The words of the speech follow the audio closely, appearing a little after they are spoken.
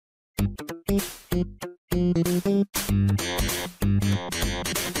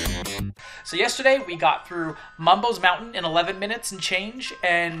So yesterday we got through Mumbo's Mountain in 11 minutes and change,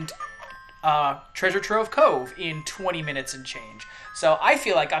 and Treasure Trove Cove in 20 minutes and change. So I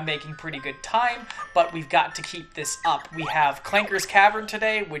feel like I'm making pretty good time, but we've got to keep this up. We have Clanker's Cavern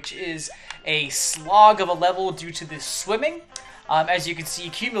today, which is a slog of a level due to the swimming. As you can see,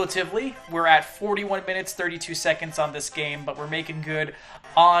 cumulatively, we're at 41 minutes, 32 seconds on this game, but we're making good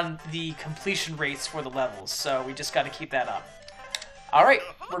on the completion rates for the levels, so we just got to keep that up. Alright,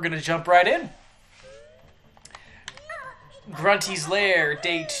 we're going to jump right in. Grunty's Lair,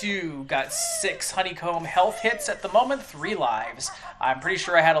 Day 2, got 6 honeycomb health hits at the moment, 3 lives. I'm pretty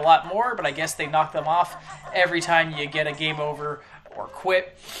sure I had a lot more, but I guess they knock them off every time you get a game over or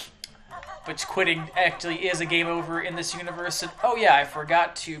quit. Which quitting actually is a game over in this universe. And, oh yeah, I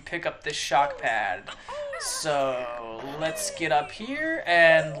forgot to pick up this shock pad. So let's get up here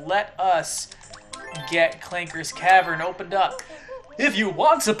and let us get Clanker's Cavern opened up. If you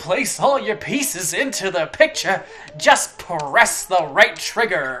want to place all your pieces into the picture, just press the right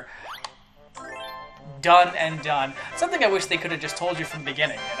trigger. Done and done. Something I wish they could have just told you from the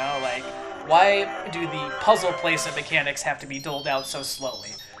beginning, you know? Like, why do the puzzle placement mechanics have to be doled out so slowly?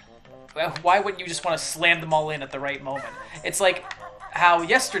 Why wouldn't you just want to slam them all in at the right moment? It's like how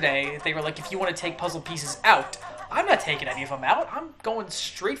yesterday they were like, if you want to take puzzle pieces out, I'm not taking any of them out. I'm going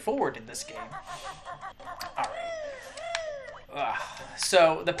straight forward in this game. Alright.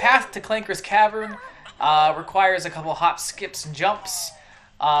 So the path to Clanker's Cavern requires a couple hops, skips, and jumps.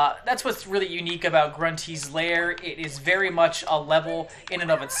 That's what's really unique about Grunty's Lair. It is very much a level in and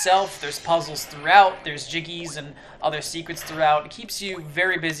of itself. There's puzzles throughout, there's jiggies and other secrets throughout. It keeps you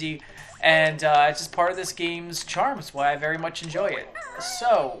very busy, and it's just part of this game's charms, why I very much enjoy it.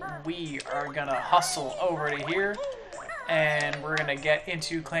 So, we are gonna hustle over to here, and we're gonna get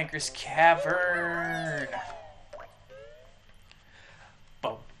into Clanker's Cavern.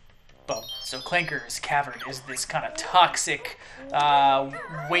 Boom. Boom. So Clanker's Cavern is this kind of toxic,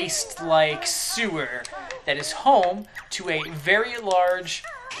 waste-like sewer that is home to a very large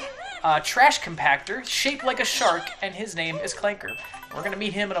trash compactor shaped like a shark, and his name is Clanker. We're going to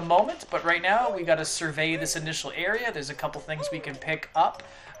meet him in a moment, but right now we got to survey this initial area. There's a couple things we can pick up.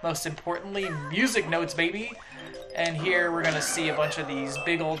 Most importantly, music notes, baby. And here we're going to see a bunch of these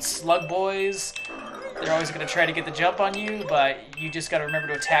big old slug boys. They're always going to try to get the jump on you, but you just got to remember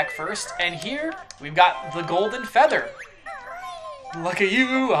to attack first. And here, we've got the golden feather. Look at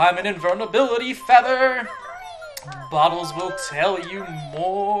you, I'm an invulnerability feather. Bottles will tell you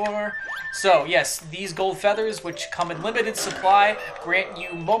more. So, yes, these gold feathers, which come in limited supply, grant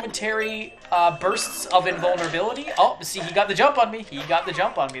you momentary bursts of invulnerability. Oh, see, he got the jump on me. He got the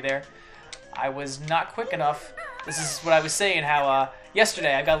jump on me there. I was not quick enough. This is what I was saying, how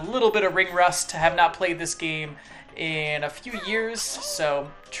yesterday I got a little bit of ring rust. I have not played this game in a few years, so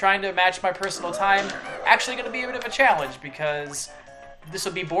trying to match my personal time actually going to be a bit of a challenge, because this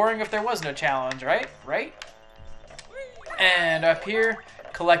would be boring if there was no challenge, right? Right? And up here,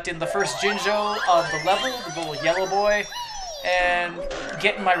 collecting the first Jinjo of the level, the little yellow boy, and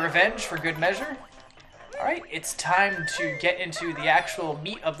getting my revenge for good measure. Alright, it's time to get into the actual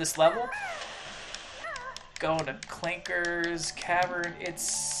meat of this level. Going to Clanker's Cavern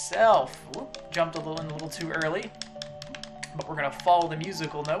itself. Whoop, jumped in a little too early. But we're going to follow the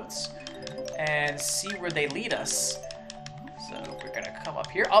musical notes and see where they lead us. So we're going to come up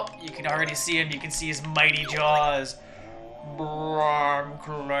here. Oh, you can already see him. You can see his mighty jaws. I'm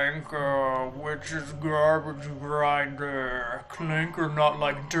Clanker, which is garbage grinder. Clanker not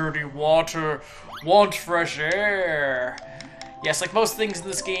like dirty water, wants fresh air. Yes, like most things in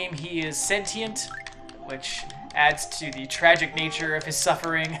this game, he is sentient, which adds to the tragic nature of his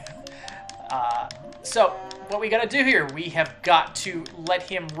suffering. So, what we gotta do here, we have got to let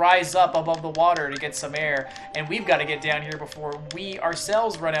him rise up above the water to get some air, and we've got to get down here before we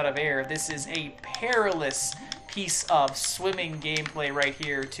ourselves run out of air. This is a perilous piece of swimming gameplay right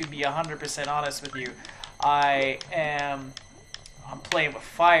here, to be 100% honest with you. I'm playing with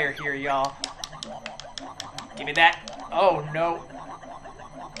fire here, y'all. Give me that. Oh, no.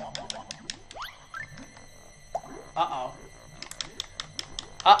 Uh-oh.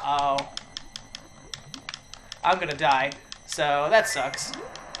 Uh-oh. I'm gonna die, so that sucks.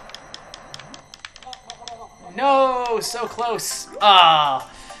 No, so close.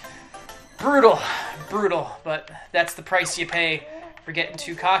 Ah. Brutal, brutal, but that's the price you pay for getting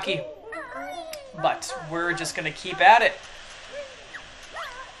too cocky. But we're just gonna keep at it.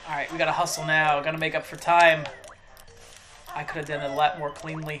 Alright, we gotta hustle now, gotta make up for time. I could have done it a lot more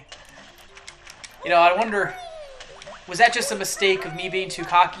cleanly. You know, I wonder, Was that just a mistake of me being too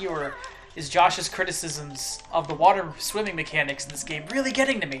cocky, or is Josh's criticisms of the water swimming mechanics in this game really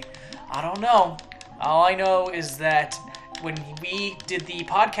getting to me? I don't know. All I know is that when we did the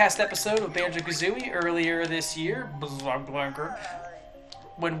podcast episode of Banjo-Kazooie earlier this year,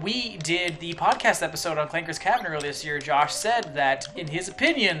 when we did the podcast episode on Clanker's Cavern earlier this year, Josh said that, in his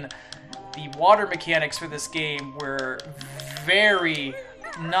opinion, the water mechanics for this game were very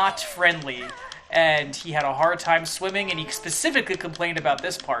not friendly, and he had a hard time swimming, and he specifically complained about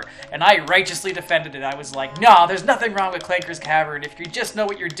this part, and I righteously defended it. I was like, no, there's nothing wrong with Clanker's Cavern. If you just know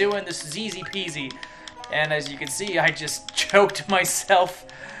what you're doing, this is easy peasy. And as you can see, I just choked myself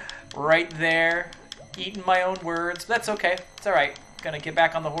right there, eating my own words. But that's okay. It's all right. Gonna get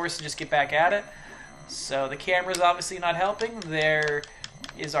back on the horse and just get back at it. So the camera's obviously not helping. There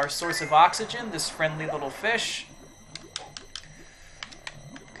is our source of oxygen, this friendly little fish.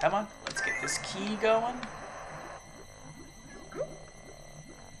 Come on, let's get this key going.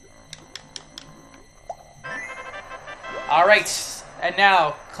 All right, and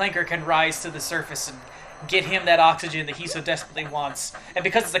now Clanker can rise to the surface and get him that oxygen that he so desperately wants. And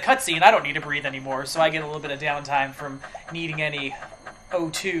because it's a cutscene, I don't need to breathe anymore, so I get a little bit of downtime from needing any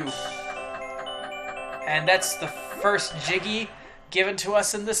O2. And that's the first Jiggy given to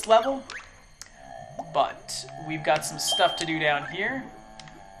us in this level. But we've got some stuff to do down here.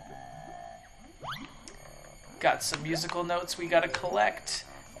 Got some musical notes we gotta collect.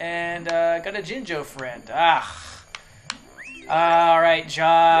 And got a Jinjo friend. Alright,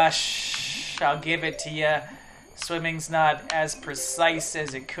 Josh. I'll give it to you. Swimming's not as precise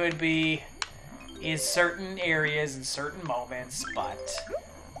as it could be in certain areas and certain moments, but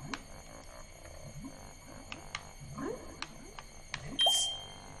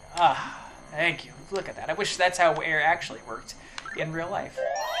thank you. Look at that. I wish that's how air actually worked in real life.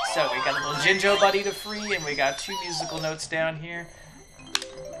 So we got a little Jinjo buddy to free, and we got 2 musical notes down here.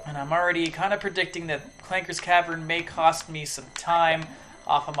 And I'm already kind of predicting that Clanker's Cavern may cost me some time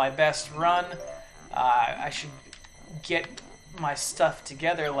off of my best run. I should get my stuff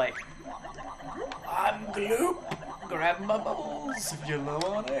together, like, I'm Gloop, grab my bubbles if you're low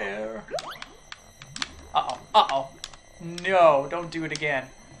on air. Uh-oh. No, don't do it again.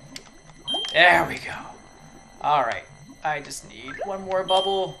 There we go. Alright, I just need 1 more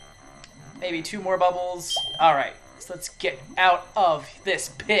bubble, maybe 2 more bubbles. Alright, so let's get out of this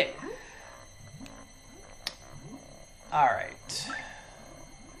pit. Alright.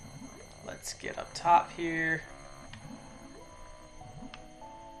 Let's get up top here.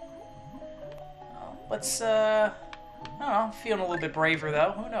 Let's, I don't know, I'm feeling a little bit braver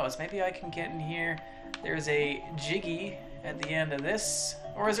though. Who knows, maybe I can get in here. There's a Jiggy at the end of this.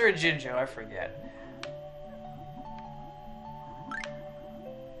 Or is there a Jinjo? I forget.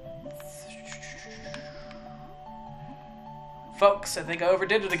 Folks, I think I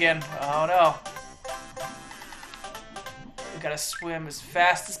overdid it again. Oh no. We gotta swim as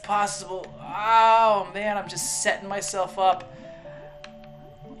fast as possible. Oh man, I'm just setting myself up.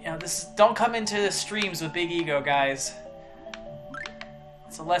 You know, don't come into the streams with big ego, guys.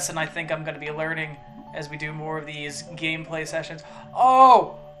 It's a lesson I think I'm gonna be learning as we do more of these gameplay sessions.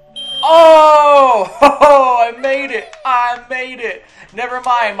 Oh! I made it! I made it! Never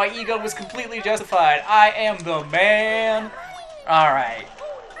mind, my ego was completely justified. I am the man! Alright.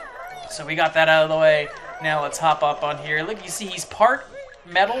 So we got that out of the way. Now let's hop up on here. Look, you see he's part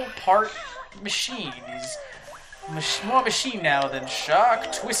metal, part machine. He's more machine now than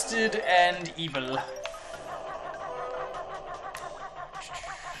shark, twisted, and evil.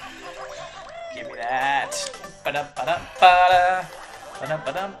 Give me that. Ba-da-ba-da-ba-da.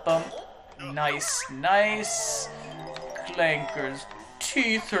 Ba-da-ba-dum-bum. Nice, nice. Clanker's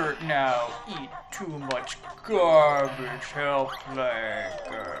teeth hurt now. Eat too much garbage. Help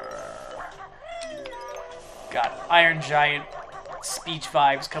Clanker. Got Iron Giant speech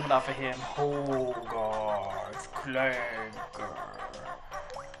vibes coming off of him. Hogarth Clanker.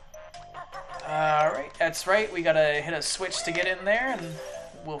 Alright, that's right. We gotta hit a switch to get in there, and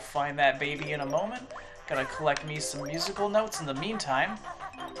we'll find that baby in a moment. Gotta collect me some musical notes in the meantime.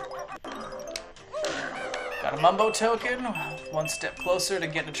 Got a Mumbo token. 1 step closer to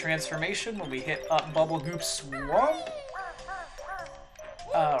getting a transformation when we hit up BUBBLEGLOOP SWAMP.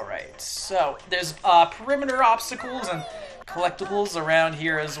 Alright, so there's perimeter obstacles and collectibles around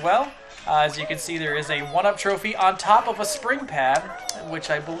here as well. As you can see, there is a 1-up trophy on top of a spring pad, which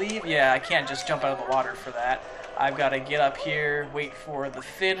I believe, yeah, I can't just jump out of the water for that. I've got to get up here, wait for the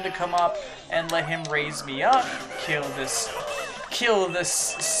fin to come up, and let him raise me up. Kill this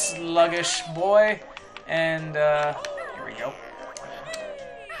sluggish boy, and here we go.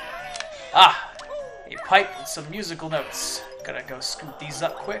 a pipe with some musical notes. Gonna go scoop these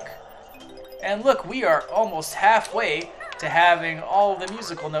up quick. And look, we are almost halfway to having all the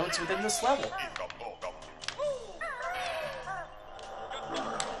musical notes within this level.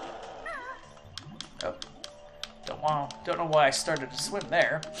 Oh, don't know why I started to swim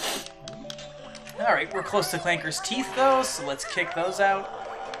there. Alright, we're close to Clanker's teeth though, so let's kick those out.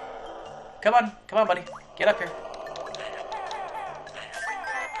 Come on, buddy. Get up here.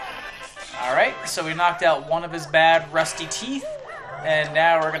 Alright, so we knocked out one of his bad rusty teeth, and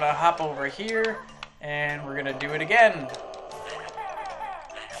now we're gonna hop over here, and we're gonna do it again.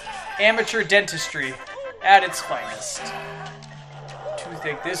 Amateur dentistry at its finest.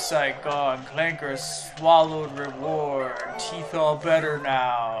 Toothache this side gone, Clanker swallowed reward, teeth all better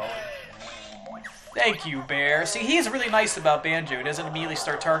now. Thank you, Bear. See, he's really nice about Banjo. He doesn't immediately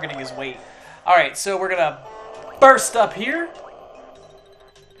start targeting his weight. Alright, so we're gonna burst up here.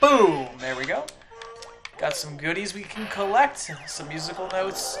 Boom! There we go. Got some goodies we can collect. Some musical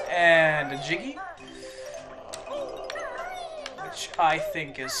notes and a jiggy. Which I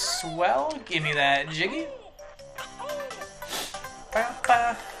think is swell. Give me that jiggy.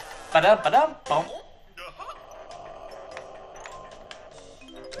 Ba-ba. Ba-da-ba-dum, bum.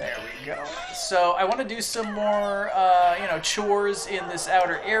 There we go. So I want to do some more, chores in this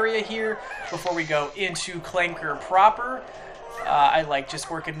outer area here before we go into Clanker proper. I like just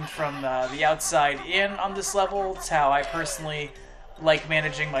working from the outside in on this level. It's how I personally like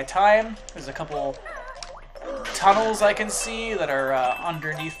managing my time. There's a couple tunnels I can see that are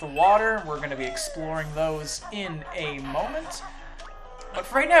underneath the water. We're going to be exploring those in a moment. But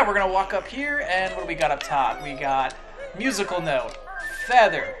for right now, we're going to walk up here, and what do we got up top? We got musical note,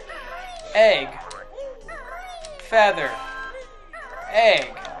 feather, egg, feather,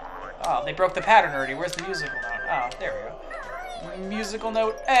 egg. Oh, they broke the pattern already. Where's the musical note? Oh, there we go. Musical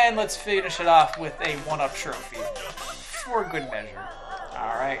note, and let's finish it off with a 1-up trophy for good measure.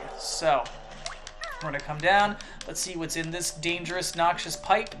 Alright, so we're going to come down. Let's see what's in this dangerous, noxious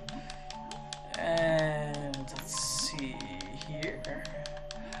pipe. And let's see here.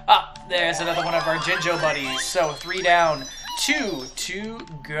 Ah, there's another one of our Jinjo buddies. So 3 down, 2 to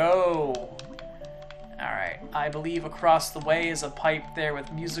go. Alright, I believe across the way is a pipe there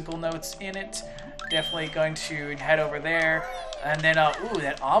with musical notes in it. Definitely going to head over there. And then, ooh,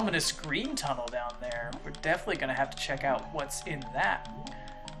 that ominous green tunnel down there. We're definitely going to have to check out what's in that.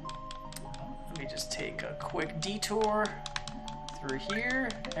 Let me just take a quick detour through here.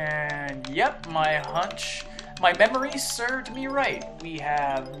 And, yep, my hunch, my memory served me right. We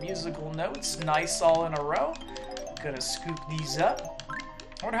have musical notes, nice all in a row. Gonna scoop these up.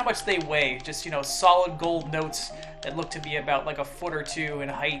 I wonder how much they weigh. Just, solid gold notes that look to be about like a foot or two in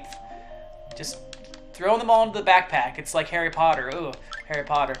height. Just throwing them all into the backpack. It's like Harry Potter. Ooh, Harry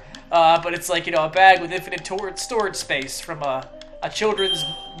Potter. But it's like, a bag with infinite storage space from a children's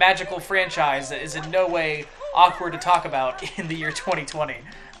magical franchise that is in no way awkward to talk about in the year 2020.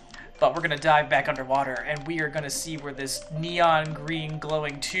 But we're going to dive back underwater, and we are going to see where this neon green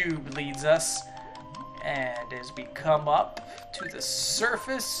glowing tube leads us. And as we come up to the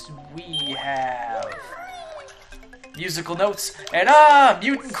surface, we have musical notes, and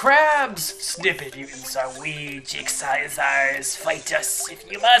mutant crabs! Snippet mutants are we, jigsaws, fight us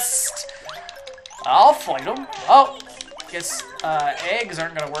if you must! I'll fight them. Oh, guess eggs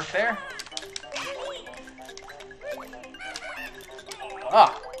aren't gonna work there.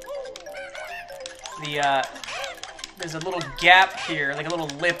 Ah. There's a little gap here, like a little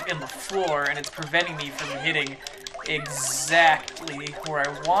lip in the floor, and it's preventing me from hitting exactly where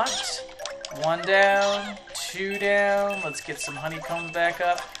I want. 1 down, 2 down. Let's get some honeycombs back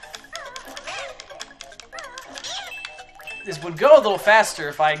up. This would go a little faster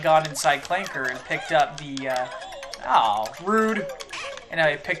if I had gone inside Clanker and picked up the, rude. And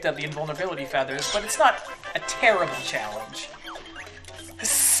I picked up the invulnerability feathers, but it's not a terrible challenge.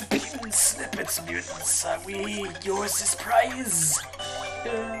 Snippets, mutants, are we? Yours is prize.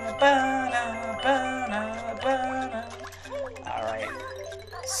 Alright,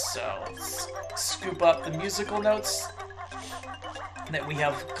 so let's scoop up the musical notes that we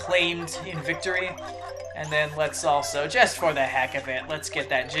have claimed in victory. And then let's also, just for the heck of it, let's get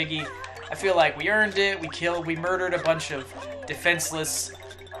that jiggy. I feel like we earned it. We murdered a bunch of defenseless,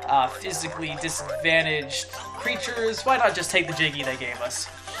 physically disadvantaged creatures. Why not just take the jiggy they gave us?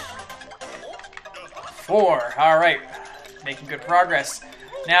 4. Alright. Making good progress.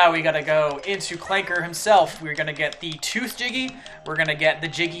 Now we gotta go into Clanker himself. We're gonna get the Tooth Jiggy. We're gonna get the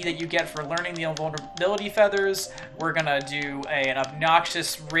jiggy that you get for learning the invulnerability feathers. We're gonna do an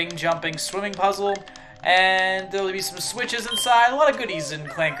obnoxious ring-jumping swimming puzzle. And there'll be some switches inside. A lot of goodies in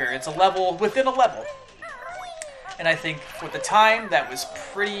Clanker. It's a level within a level. And I think for the time, that was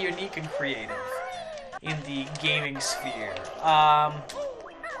pretty unique and creative in the gaming sphere.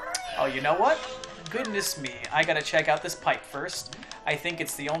 Oh, you know what? Goodness me, I gotta check out this pipe first. I think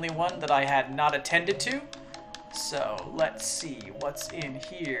it's the only one that I had not attended to. So, let's see what's in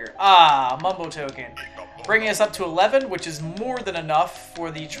here. Ah, Mumbo token. Bringing us up to 11, which is more than enough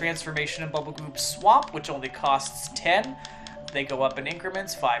for the transformation in BUBBLEGLOOP SWAMP, which only costs 10. They go up in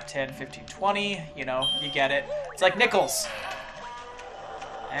increments, 5, 10, 15, 20. You know, you get it. It's like nickels.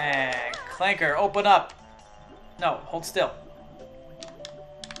 And Clanker, open up. No, hold still.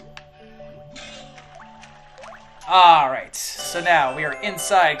 Alright, so now we are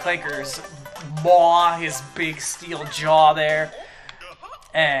inside Clanker's maw, his big steel jaw there.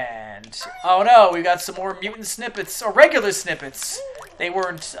 And, oh no, we got some more mutant snippets, or regular snippets. They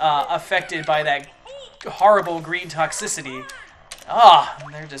weren't affected by that horrible green toxicity. Ah,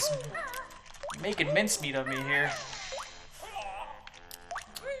 they're just making mincemeat of me here.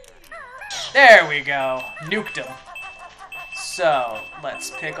 There we go, nuked them. So,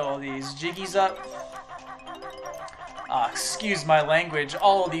 let's pick all these jiggies up. Excuse my language,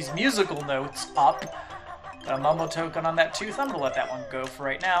 all of these musical notes up. Got a Mumbo token on that tooth. I'm going to let that one go for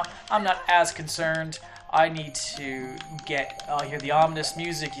right now. I'm not as concerned. I need to get, hear the ominous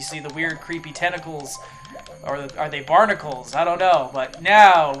music. You see the weird, creepy tentacles. Or are they barnacles? I don't know. But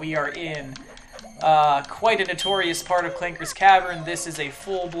now we are in quite a notorious part of Clanker's Cavern. This is a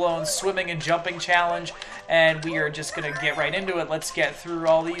full-blown swimming and jumping challenge. And we are just going to get right into it. Let's get through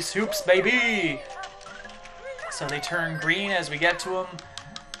all these hoops, baby! So they turn green as we get to them,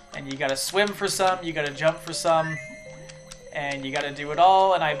 and you gotta swim for some, you gotta jump for some, and you gotta do it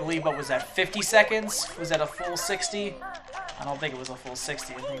all, and I believe, what was that, 50 seconds? Was that a full 60? I don't think it was a full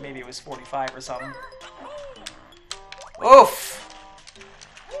 60, I think maybe it was 45 or something. Oof!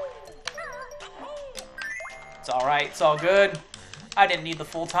 It's alright, it's all good. I didn't need the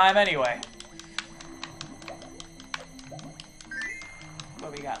full time anyway.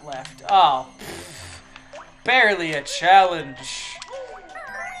 What we got left? Oh, barely a challenge.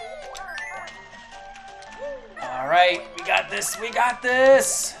 Alright, we got this, we got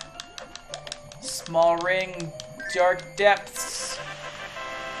this! Small ring, dark depths.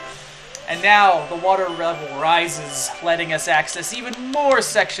 And now the water level rises, letting us access even more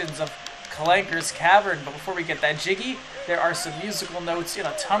sections of Clanker's Cavern. But before we get that jiggy, there are some musical notes in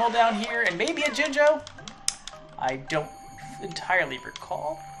a tunnel down here, and maybe a Jinjo? I don't entirely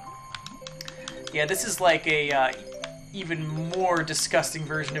recall. Yeah, this is like a even more disgusting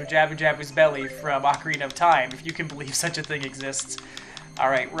version of Jabu Jabu's belly from Ocarina of Time, if you can believe such a thing exists.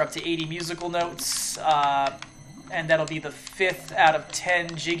 Alright, we're up to 80 musical notes, and that'll be the 5th out of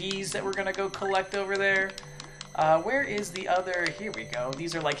 10 jiggies that we're going to go collect over there. Where is the other? Here we go.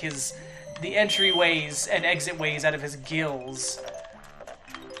 These are like the entryways and exit ways out of his gills.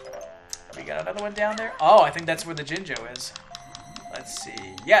 We got another one down there? Oh, I think that's where the Jinjo is. Let's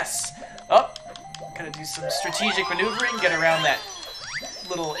see. Yes! Oh! Gotta do some strategic maneuvering, get around that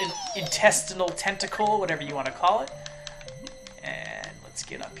little intestinal tentacle, whatever you want to call it. And let's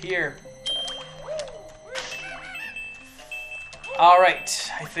get up here.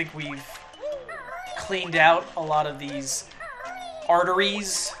 Alright, I think we've cleaned out a lot of these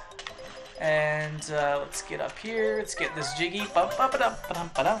arteries. And let's get up here, let's get this jiggy.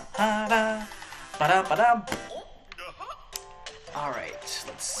 Alright,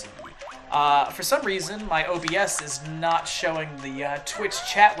 let's see. For some reason, my OBS is not showing the Twitch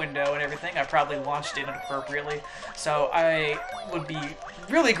chat window and everything. I probably launched it inappropriately. So I would be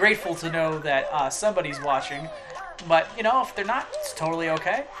really grateful to know that somebody's watching. But, you know, if they're not, it's totally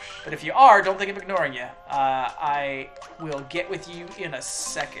okay. But if you are, don't think I'm ignoring you. I will get with you in a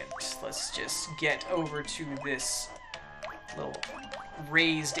second. Let's just get over to this little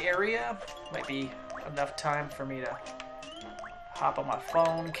raised area. Might be enough time for me to hop on my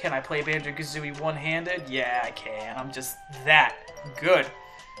phone. Can I play Banjo-Kazooie one-handed? Yeah, I can. I'm just that good.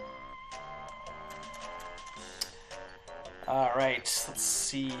 Alright, let's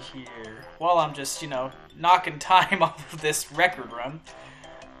see here. While I'm just, you know, knocking time off of this record run.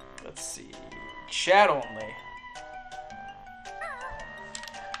 Let's see. Chat only.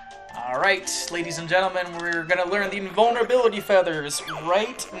 Alright, ladies and gentlemen, we're gonna learn the invulnerability feathers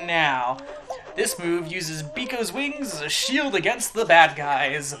right now. This move uses Biko's wings as a shield against the bad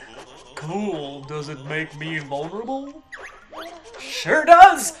guys. Cool, does it make me invulnerable? Sure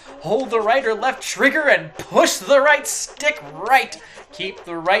does! Hold the right or left trigger and push the right stick right. Keep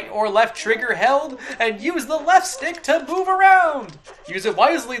the right or left trigger held and use the left stick to move around. Use it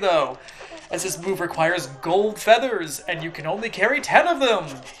wisely though. as this move requires gold feathers, and you can only carry 10 of them.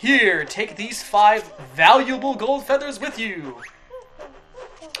 Here, take these 5 valuable gold feathers with you.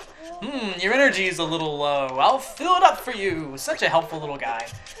 Your energy is a little low. I'll fill it up for you. Such a helpful little guy.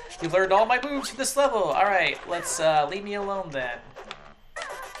 You learned all my moves for this level. Alright, let's leave me alone then.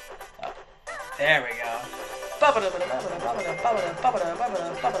 Oh, there we go.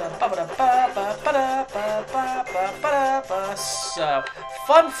 So,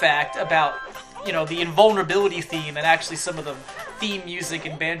 fun fact about, you know, the invulnerability theme and actually some of the theme music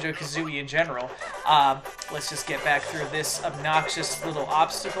in Banjo-Kazooie in general. Let's just get back through this obnoxious little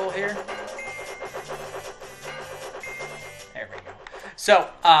obstacle here. There we go. So,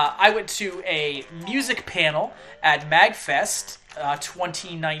 I went to a music panel at MagFest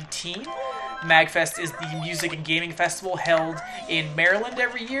 2019. MagFest is the music and gaming festival held in Maryland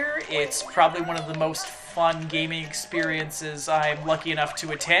every year. It's probably one of the most fun gaming experiences I'm lucky enough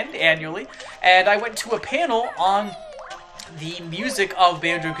to attend annually. And I went to a panel on the music of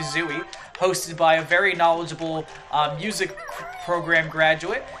Banjo-Kazooie, hosted by a very knowledgeable music program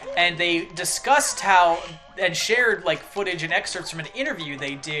graduate. And they discussed how, and shared like footage and excerpts from an interview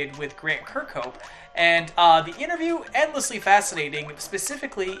they did with Grant Kirkhope. And the interview, endlessly fascinating,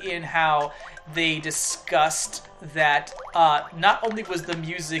 specifically in how they discussed that not only was the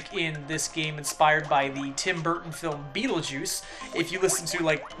music in this game inspired by the Tim Burton film Beetlejuice. If you listen to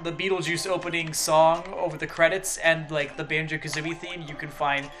like the Beetlejuice opening song over the credits and like the Banjo-Kazooie theme, you can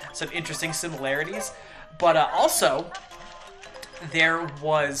find some interesting similarities. But also, there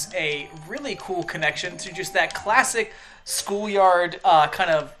was a really cool connection to just that classic schoolyard kind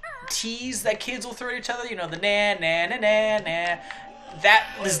of tease that kids will throw at each other, you know, the na na na na na. That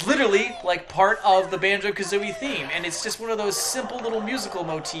is literally like part of the Banjo-Kazooie theme, and it's just one of those simple little musical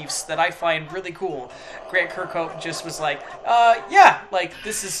motifs that I find really cool. Grant Kirkhope just was like, yeah, like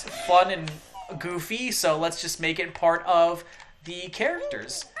this is fun and goofy, so let's just make it part of the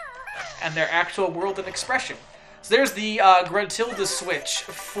characters and their actual world and expression. So there's the Gruntilda switch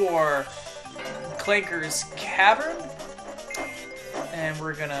for Clanker's Cavern. And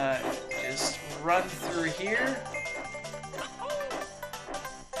we're gonna just run through here.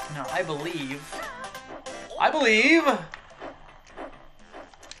 Now, I believe...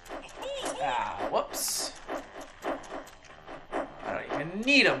 whoops. I don't even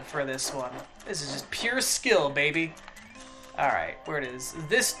need them for this one. This is just pure skill, baby. Alright, where does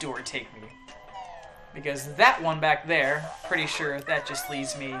this door take me? Because that one back there, pretty sure that just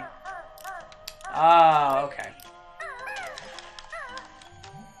leads me... Ah, okay.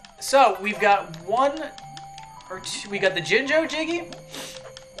 So, we've got we got the Jinjo Jiggy,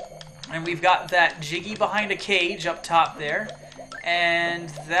 and we've got that Jiggy behind a cage up top there, and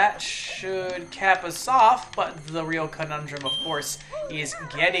that should cap us off, but the real conundrum, of course, is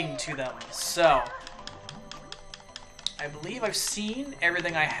getting to them. So, I believe I've seen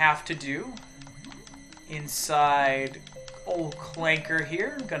everything I have to do inside old Clanker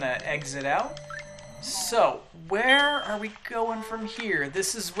here. I'm gonna exit out. So, where are we going from here?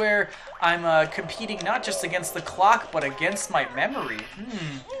 This is where I'm competing not just against the clock, but against my memory.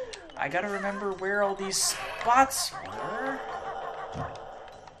 I gotta remember where all these spots were.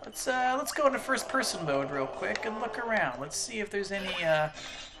 Let's go into first-person mode real quick and look around. Let's see if there's any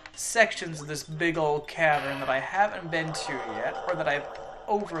sections of this big old cavern that I haven't been to yet, or that I've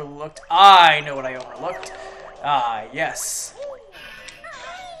overlooked. I know what I overlooked. Ah, yes.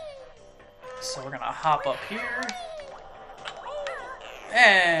 So we're gonna hop up here,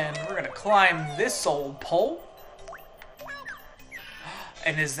 and we're gonna climb this old pole.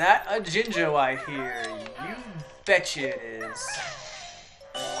 And is that a Jinjo I hear? You betcha it is.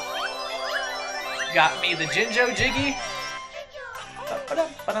 Got me the Jinjo Jiggy.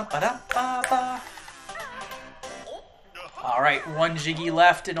 Alright, one Jiggy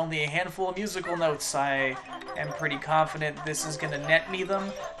left and only a handful of musical notes. I am pretty confident this is going to net me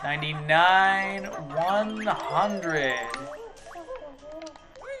them. 99, 100.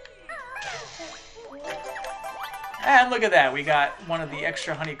 And look at that, we got one of the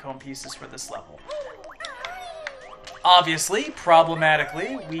extra honeycomb pieces for this level. Obviously,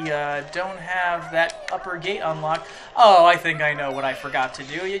 problematically, we don't have that upper gate unlocked. Oh, I think I know what I forgot to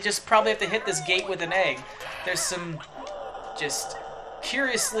do. You just probably have to hit this gate with an egg. There's some just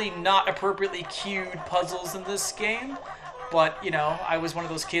curiously not appropriately cued puzzles in this game. But, you know, I was one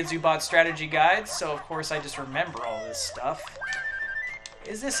of those kids who bought strategy guides, so of course I just remember all this stuff.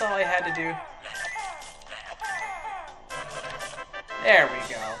 Is this all I had to do? There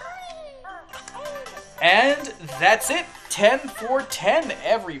we go. And that's it. 10 for 10,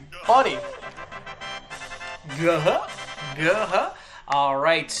 everybody. All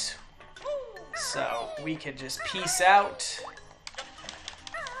right. So we can just peace out.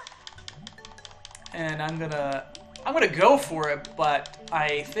 And I'm gonna go for it, but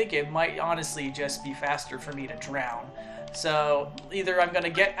I think it might honestly just be faster for me to drown. So either I'm gonna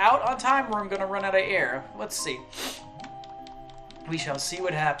get out on time or I'm gonna run out of air. Let's see. We shall see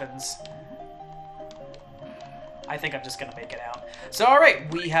what happens. I think I'm just gonna make it out. So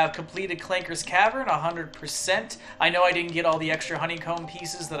alright, we have completed Clanker's Cavern 100%. I know I didn't get all the extra honeycomb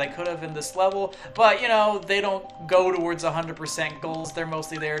pieces that I could have in this level, but you know, they don't go towards 100% goals. They're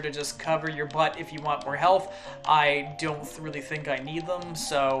mostly there to just cover your butt if you want more health. I don't really think I need them,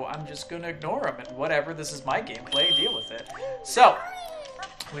 so I'm just gonna ignore them and whatever, this is my gameplay, deal with it. So,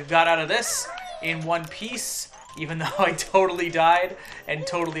 we've got out of this in one piece, even though I totally died and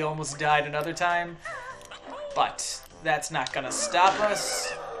totally almost died another time. But that's not gonna stop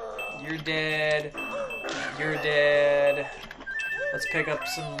us. You're dead. You're dead. Let's pick up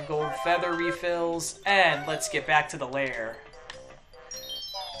some gold feather refills and let's get back to the lair.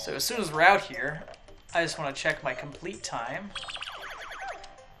 So as soon as we're out here, I just want to check my complete time.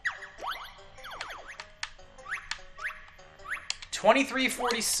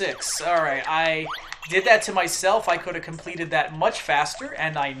 $23:46. Alright, I did that to myself. I could have completed that much faster,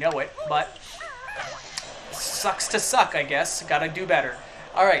 and I know it, but sucks to suck, I guess. Gotta do better.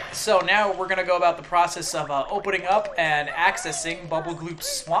 Alright, so now we're gonna go about the process of opening up and accessing BUBBLEGLOOP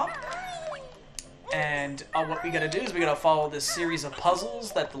SWAMP. And what we gotta do is we gotta follow this series of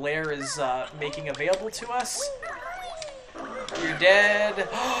puzzles that the lair is making available to us. You're dead.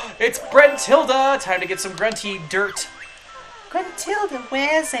 It's Brentilda! Time to get some grunty dirt. Gruntilda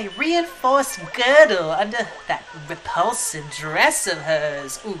wears a reinforced girdle under that repulsive dress of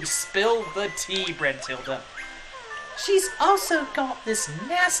hers. Ooh, spill the tea, Brentilda. She's also got this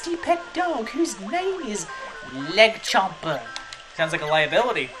nasty pet dog whose name is Leg Chomper. Sounds like a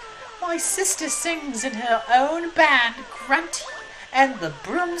liability. My sister sings in her own band, Grunty and the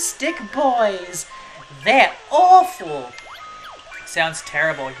Broomstick Boys. They're awful. Sounds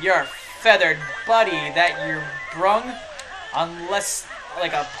terrible. You're a feathered buddy that you brung. Unless,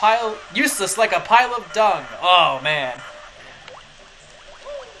 like a pile, useless like a pile of dung. Oh, man.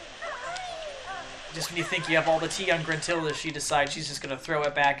 Just when you think you have all the tea on Gruntilda, she decides she's just going to throw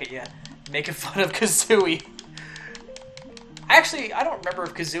it back at you, making fun of Kazooie. Actually, I don't remember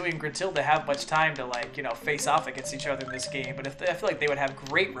if Kazooie and Gruntilda have much time to, like, you know, face off against each other in this game, but I feel like they would have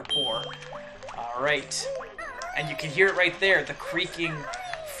great rapport. Alright. And you can hear it right there, the creaking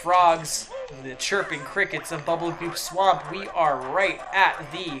frogs, the chirping crickets of BUBBLEGLOOP Swamp. We are right at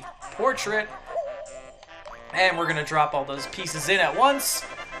the portrait. And we're going to drop all those pieces in at once.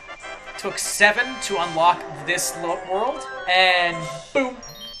 Took 7 to unlock this world. And boom,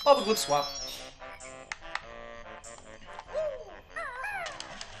 BUBBLEGLOOP Swamp.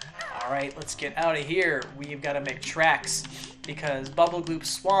 Alright, let's get out of here. We've got to make tracks because BUBBLEGLOOP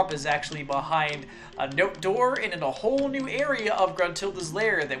Swamp is actually behind a note door and in a whole new area of Gruntilda's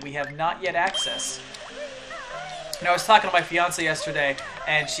lair that we have not yet accessed. And I was talking to my fiance yesterday,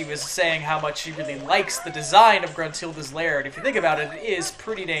 and she was saying how much she really likes the design of Gruntilda's lair, and if you think about it, it is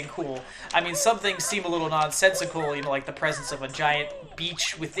pretty dang cool. I mean, some things seem a little nonsensical, you know, like the presence of a giant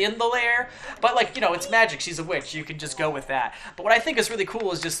beach within the lair, but like, you know, it's magic, she's a witch, you can just go with that. But what I think is really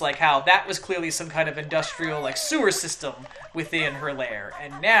cool is just like how that was clearly some kind of industrial, like, sewer system within her lair,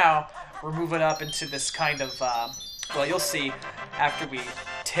 and now we're moving up into this kind of, well, you'll see after we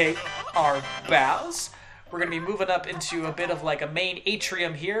take our bows. We're going to be moving up into a bit of like a main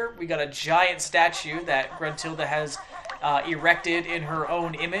atrium here. We got a giant statue that Gruntilda has erected in her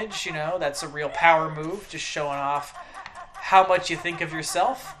own image. You know, that's a real power move, just showing off how much you think of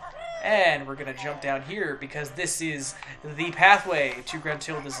yourself. And we're going to jump down here because this is the pathway to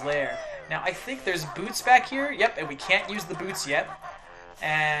Gruntilda's lair. Now, I think there's boots back here. Yep, and we can't use the boots yet.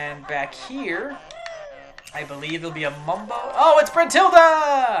 And back here, I believe there'll be a mumbo. Oh, it's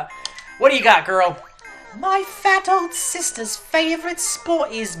Brentilda! What do you got, girl? My fat old sister's favorite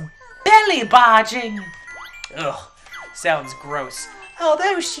sport is belly barging. Ugh, sounds gross.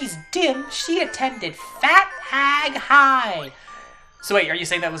 Although she's dim, she attended Fat Hag High. So wait, are you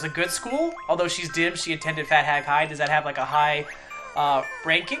saying that was a good school? Although she's dim, she attended Fat Hag High. Does that have like a high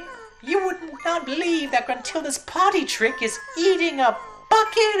ranking? You would not believe that Gruntilda's party trick is eating a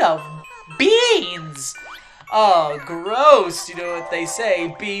bucket of beans. Oh, gross. You know what they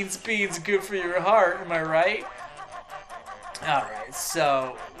say, beans, beans, good for your heart. Am I right? Alright,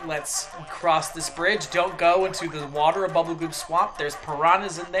 so let's cross this bridge. Don't go into the water of BUBBLEGLOOP Swamp. There's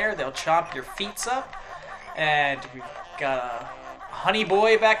piranhas in there. They'll chomp your feet up. And we've got a honey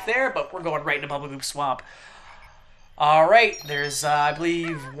boy back there, but we're going right into BUBBLEGLOOP Swamp. Alright, there's, I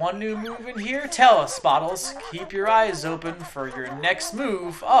believe, one new move in here. Tell us, Bottles. Keep your eyes open for your next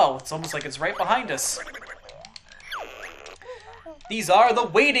move. Oh, it's almost like it's right behind us. These are the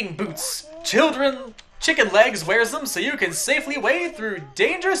wading boots. Chicken Legs wears them so you can safely wade through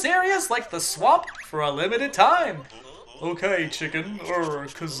dangerous areas like the swamp for a limited time. Okay, Chicken, or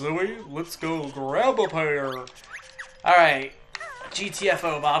Kazooie, let's go grab a pair. Alright,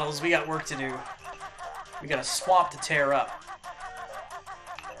 GTFO, Bottles, we got work to do. We got a swamp to tear up.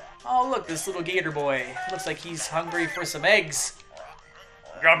 Oh, look, this little gator boy. Looks like he's hungry for some eggs.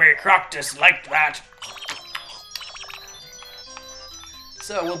 Yummy cactus like that.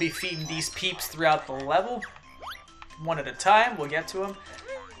 So we'll be feeding these peeps throughout the level. One at a time, we'll get to them.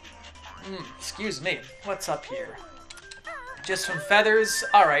 Excuse me, what's up here? Just some feathers?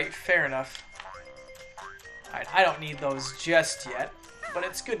 Alright, fair enough. Alright, I don't need those just yet, but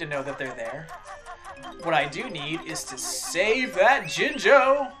it's good to know that they're there. What I do need is to save that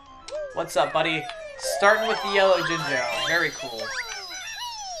Jinjo. What's up, buddy? Starting with the yellow Jinjo. Very cool.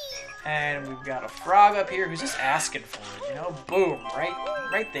 And we've got a frog up here who's just asking for it, you know? Boom,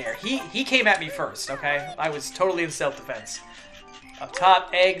 right there. He came at me first, okay? I was totally in self-defense. Up top,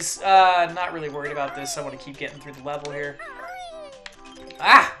 eggs. Not really worried about this. I want to keep getting through the level here.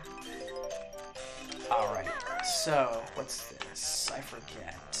 Ah! Alright, so what's this? I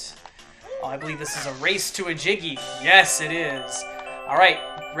forget. Oh, I believe this is a race to a Jiggy. Yes, it is. Alright,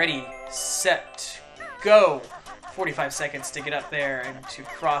 ready, set, go. 45 seconds to get up there and to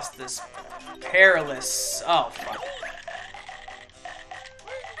cross this perilous... Oh, fuck.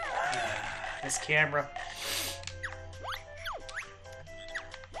 This camera.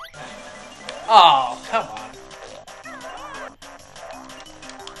 Oh, come on.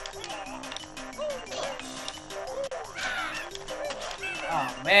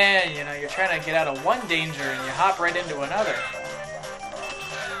 Oh man, you know, you're trying to get out of one danger and you hop right into another.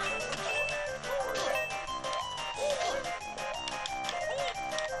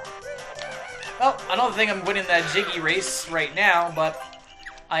 Well, I don't think I'm winning that Jiggy race right now, but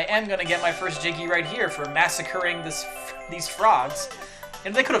I am going to get my first Jiggy right here for massacring these frogs.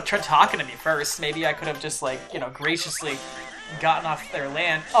 And they could have tried talking to me first. Maybe I could have just, like, you know, graciously gotten off their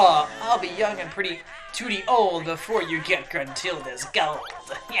land. Oh, I'll be young and pretty tooty old before you get Gruntilda's gold.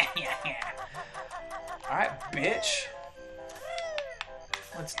 Alright, bitch.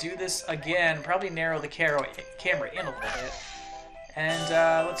 Let's do this again. Probably narrow the camera in a little bit. And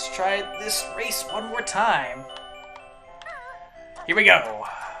let's try this race one more time. Here we go.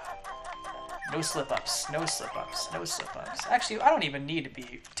 No slip-ups, no slip-ups, no slip-ups. Actually, I don't even need to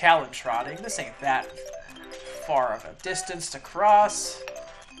be talon trotting. This ain't that far of a distance to cross.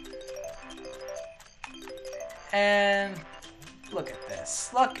 And look at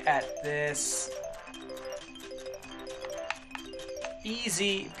this. Look at this.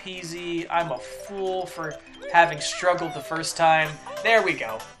 Easy peasy. I'm a fool for having struggled the first time. There we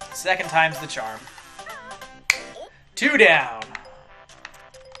go. Second time's the charm. 2 down.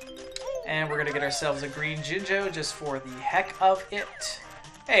 And we're gonna get ourselves a green Jinjo just for the heck of it.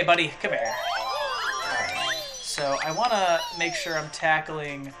 Hey buddy, come here. Alright. So I wanna make sure I'm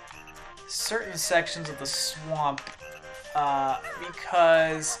tackling certain sections of the swamp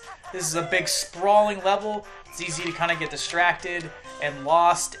because this is a big sprawling level. It's easy to kind of get distracted and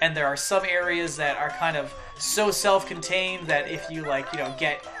lost, and there are some areas that are kind of so self-contained that if you, like, you know,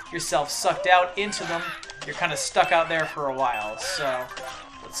 get yourself sucked out into them, you're kind of stuck out there for a while. So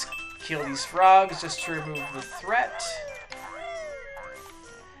let's kill these frogs just to remove the threat.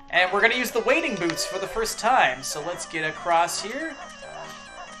 And we're going to use the wading boots for the first time. So let's get across here.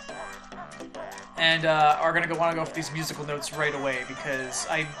 And are going to want to go for these musical notes right away because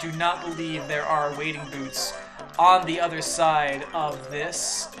I do not believe there are wading boots on the other side of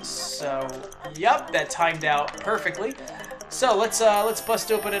this. So, yep, that timed out perfectly. So let's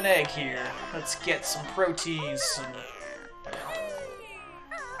bust open an egg here. Let's get some proteins.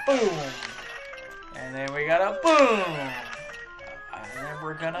 Boom. And then we got a boom. And then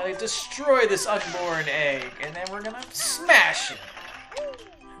we're going to destroy this unborn egg. And then we're going to smash it.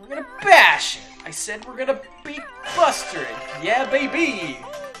 We're going to bash it. I said we're going to be bustering. Yeah, baby.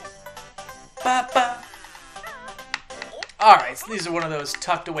 Ba-ba. Alright, so these are one of those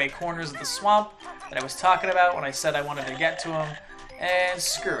tucked away corners of the swamp that I was talking about when I said I wanted to get to them. And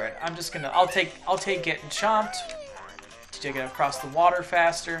screw it. I'm just going to, I'll take getting chomped to get across the water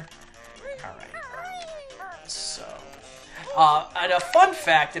faster. Alright. So, and a fun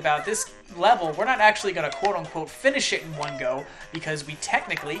fact about this level, we're not actually going to quote-unquote finish it in one go because we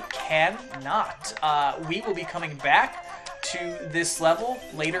technically cannot. We will be coming back to this level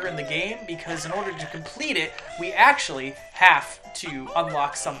later in the game, because in order to complete it, we actually have to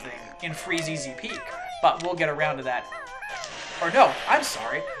unlock something in FREEZEEZY Peak. But we'll get around to that. Or no, I'm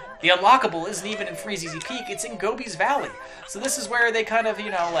sorry. The unlockable isn't even in FREEZEEZY Peak, it's in Gobi's Valley. So this is where they kind of, you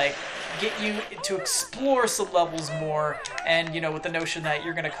know, like, get you to explore some levels more, and, you know, with the notion that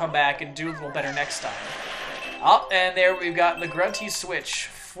you're going to come back and do a little better next time. Oh, and there we've got the grunty switch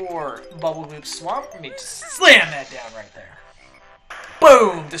for BUBBLEGLOOP SWAMP. Let me just slam that down right there.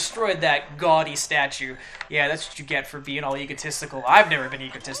 Boom! Destroyed that gaudy statue. Yeah, that's what you get for being all egotistical. I've never been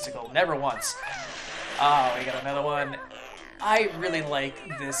egotistical, never once. Oh, we got another one. I really like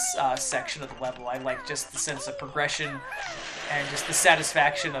this section of the level. I like just the sense of progression and just the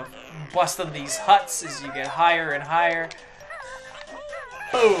satisfaction of busting these huts as you get higher and higher.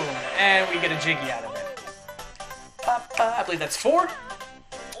 Boom! And we get a jiggy out of it. I believe that's 4.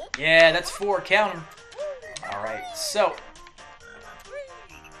 Yeah, that's 4. Count them. Alright, so...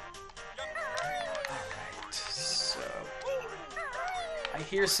 I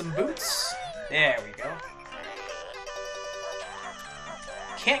hear some boots. There we go.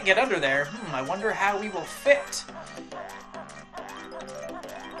 Can't get under there. I wonder how we will fit.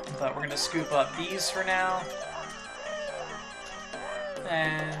 But we're gonna scoop up these for now.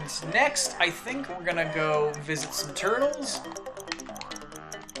 And next, I think we're gonna go visit some turtles.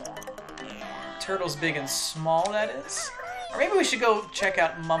 Turtles big and small, that is. Or maybe we should go check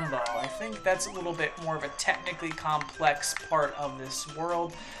out Mumbo. I think that's a little bit more of a technically complex part of this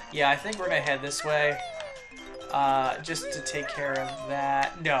world. Yeah, I think we're gonna head this way. Just to take care of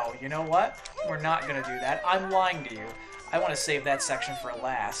that. No, you know what? We're not gonna do that. I'm lying to you. I want to save that section for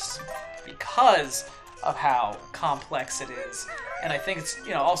last because of how complex it is. And I think it's,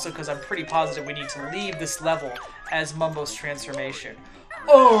 you know, also because I'm pretty positive we need to leave this level as Mumbo's transformation.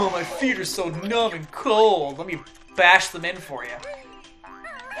 Oh, my feet are so numb and cold. Let me bash them in for you.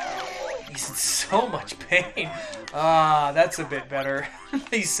 He's in so much pain. Ah, that's a bit better,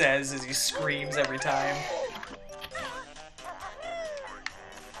 he says as he screams every time.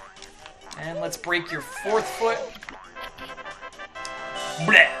 And let's break your 4th foot.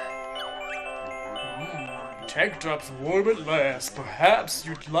 Blech. Tank top's warm at last. Perhaps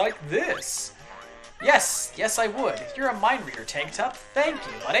you'd like this. Yes, yes I would. You're a mind reader, Tank Top. Thank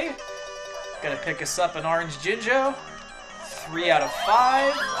you, buddy. Gonna pick us up an orange Jinjo. 3 out of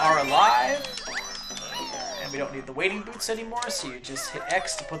 5 are alive. And we don't need the waiting boots anymore, so you just hit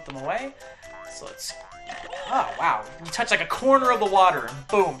X to put them away. So let's... Oh, wow. You touch like a corner of the water, and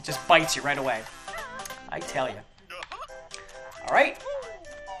boom, just bites you right away. I tell you. Alright,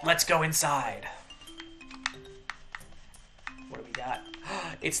 let's go inside. What do we got?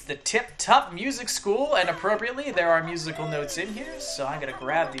 It's the Tip Top Music School, and appropriately, there are musical notes in here, so I'm going to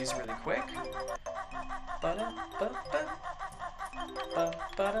grab these really quick.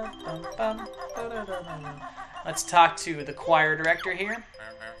 Let's talk to the choir director here.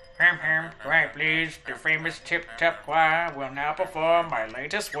 Quiet, please. The famous Tip Top Choir will now perform my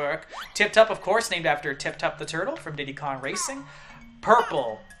latest work. Tip Top, of course, named after Tip Top the Turtle from Diddy Kong Racing.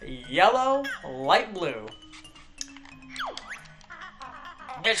 Purple, yellow, light blue.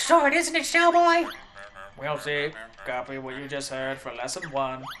 It's short, isn't it, Shellboy? We'll see. Copy what you just heard for lesson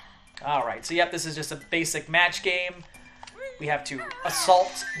 1. Alright, so yep, this is just a basic match game. We have to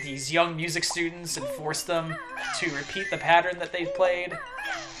assault these young music students and force them to repeat the pattern that they've played.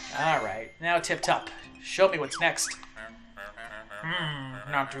 Alright, now Tip Top. Show me what's next.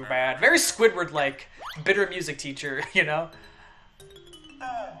 Not too bad. Very Squidward-like. Bitter music teacher, you know?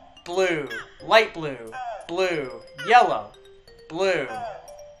 Blue, light blue, blue, yellow, blue.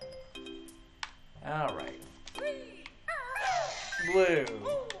 Alright. Blue,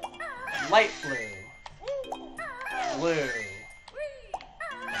 light blue, blue,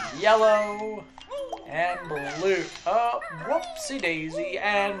 yellow, and blue. Oh, whoopsie daisy,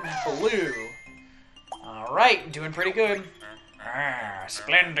 and blue. Alright, doing pretty good. Ah,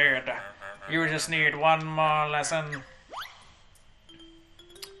 splendid. You just need one more lesson.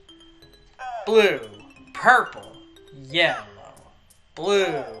 Blue, purple, yellow,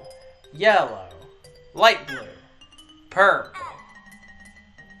 blue, yellow, light blue, purple.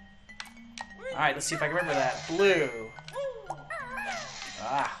 Alright, let's see if I can remember that. Blue.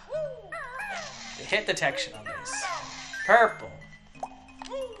 Ah. The hit detection on this. Purple.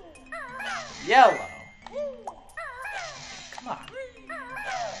 Yellow. Come on.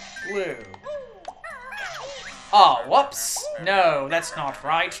 Blue. Oh, whoops. No, that's not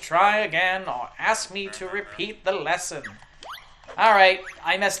right. Try again or ask me to repeat the lesson. Alright,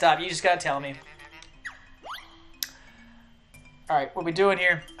 I messed up. You just gotta tell me. Alright, what are we doing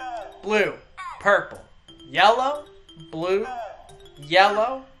here? Blue. Purple. Yellow. blue,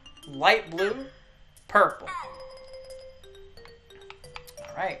 yellow, light blue, purple.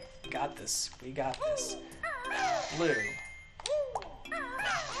 Alright, got this. We got this. Blue.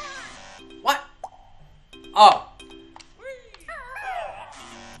 What? Oh.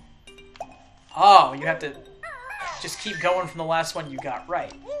 Oh, you have to just keep going from the last one you got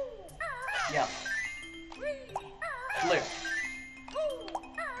right. Yellow. Blue.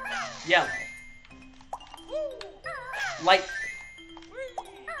 Yellow. Light.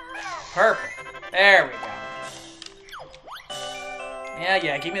 Purple. There we go.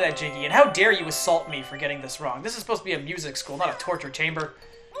 Yeah, give me that Jiggy. And how dare you assault me for getting this wrong? This is supposed to be a music school, not a torture chamber.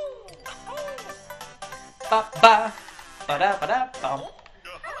 Ba-ba. Ba-da-ba-da-bum.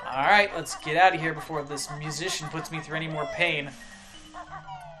 Alright, let's get out of here before this musician puts me through any more pain.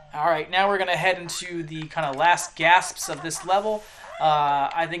 Alright, now we're going to head into the kind of last gasps of this level.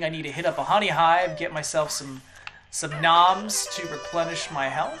 I think I need to hit up a honey hive, get myself some noms to replenish my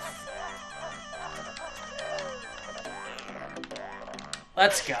health.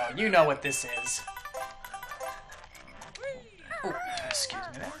 Let's go. You know what this is. Ooh, excuse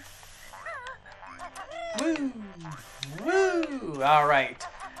me there. Woo! Woo! Alright.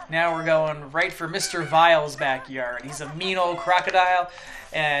 Now we're going right for Mr. Vile's backyard. He's a mean old crocodile,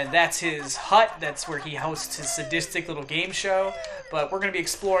 and that's his hut. That's where he hosts his sadistic little game show. But we're going to be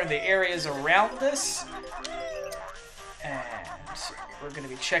exploring the areas around this. And we're going to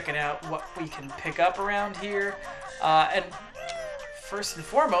be checking out what we can pick up around here. And first and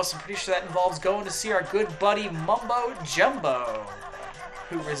foremost, I'm pretty sure that involves going to see our good buddy Mumbo Jumbo,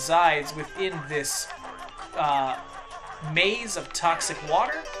 who resides within this maze of toxic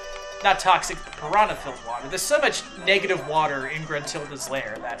water. Not toxic, piranha-filled water. There's so much negative water in Gruntilda's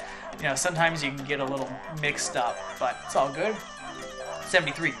lair that, you know, sometimes you can get a little mixed up, but it's all good.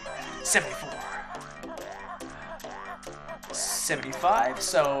 73, 74, 75,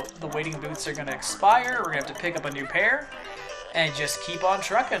 so the waiting boots are going to expire. We're going to have to pick up a new pair and just keep on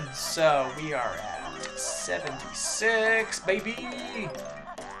trucking. So we are at 76, baby.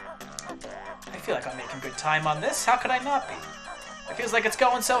 I feel like I'm making good time on this. How could I not be? It feels like it's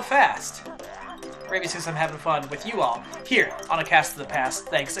going so fast. Maybe since I'm having fun with you all here on A Cast of the Past.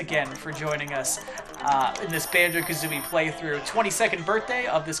 Thanks again for joining us in this Banjo-Kazooie playthrough. 22nd birthday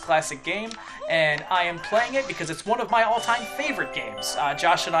of this classic game, and I am playing it because it's one of my all-time favorite games.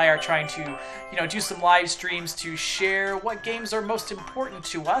 Josh and I are trying to, do some live streams to share what games are most important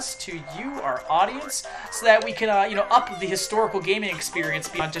to us, to you, our audience, so that we can, up the historical gaming experience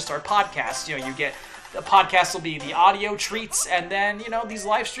beyond just our podcast. You get. The podcast will be the audio treats, and then, these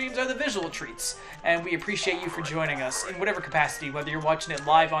live streams are the visual treats. And we appreciate you for joining us in whatever capacity, whether you're watching it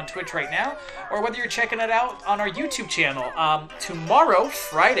live on Twitch right now, or whether you're checking it out on our YouTube channel. Tomorrow,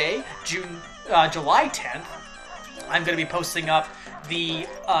 Friday, July 10th, I'm going to be posting up the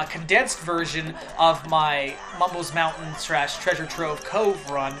condensed version of my Mumbo's Mountain / Treasure Trove Cove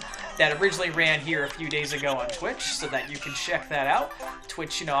run that originally ran here a few days ago on Twitch, so that you can check that out.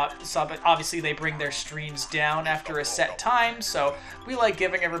 Twitch, obviously they bring their streams down after a set time, so we like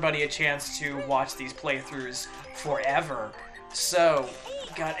giving everybody a chance to watch these playthroughs forever. So,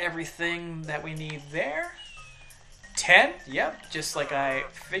 got everything that we need there. 10, yep, just like I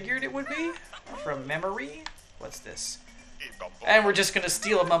figured it would be, from memory. What's this? And we're just gonna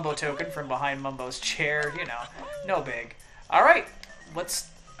steal a Mumbo token from behind Mumbo's chair, no big. Alright, let's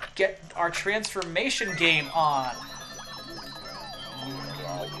get our transformation game on.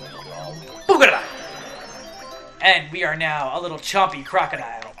 Boogada! And we are now a little chompy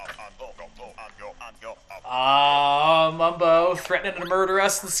crocodile. Mumbo threatening to murder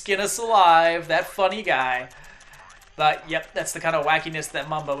us and skin us alive. That funny guy. But, yep, that's the kind of wackiness that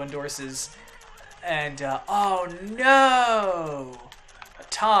Mumbo endorses. And, oh no!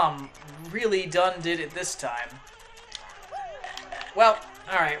 Tom really done did it this time. Well,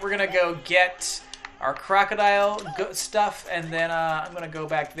 alright, we're gonna go get our crocodile stuff, and then I'm gonna go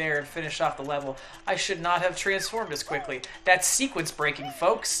back there and finish off the level. I should not have transformed as quickly. That's sequence breaking,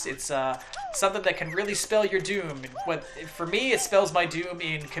 folks. It's something that can really spell your doom. For me, it spells my doom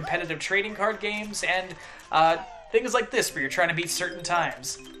in competitive trading card games and things like this where you're trying to beat certain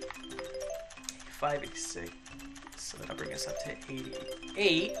times. 586. So that'll bring us up to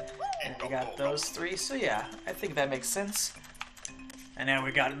 88. And we got those three. So yeah, I think that makes sense. And now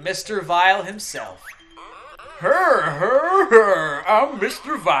we got Mr. Vile himself. I'm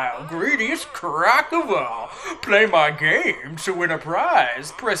Mr. Vile, greediest croc of all. Play my game to win a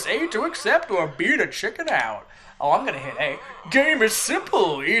prize. Press A to accept or B to chicken out. Oh, I'm gonna hit A. Game is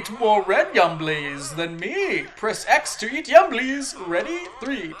simple. Eat more red yumblies than me. Press X to eat yumblies. Ready?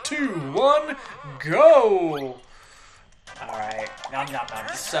 3, 2, 1, go. Alright, nom nom nom.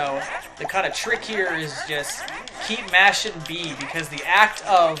 So, the kind of trick here is just keep mashing B, because the act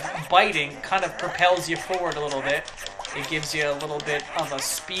of biting kind of propels you forward a little bit. It gives you a little bit of a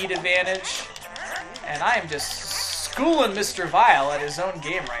speed advantage. And I am just schooling Mr. Vile at his own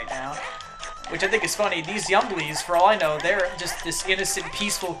game right now. Which I think is funny. These Yumblies, for all I know, they're just this innocent,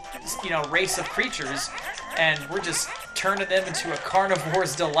 peaceful, race of creatures. And we're just turning them into a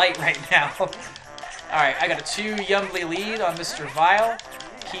carnivore's delight right now. Alright, I got a 2 Yumbly lead on Mr. Vile.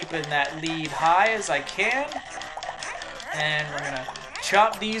 Keeping that lead high as I can. And we're going to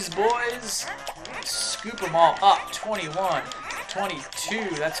chop these boys. Scoop them all up. 21,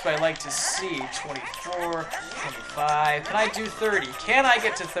 22, that's what I like to see. 24, 25. Can I do 30? Can I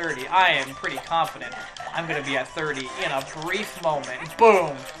get to 30? I am pretty confident I'm going to be at 30 in a brief moment.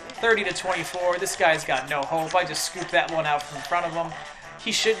 Boom! 30 to 24. This guy's got no hope. I just scooped that one out from in front of him.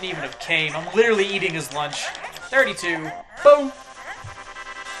 He shouldn't even have came. I'm literally eating his lunch. 32. Boom!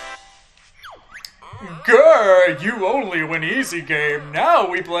 Grr, you only win easy game. Now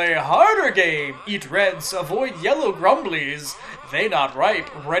we play a harder game. Eat reds, avoid yellow grumblies. They not ripe.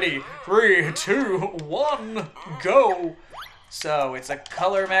 Ready. 3, 2, 1, go. So it's a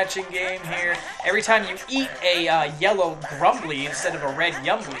color matching game here. Every time you eat a yellow grumbly instead of a red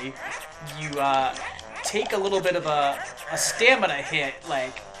yumbly, you take a little bit of a stamina hit.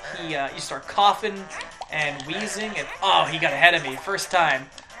 Like you start coughing and wheezing, and oh, he got ahead of me first time.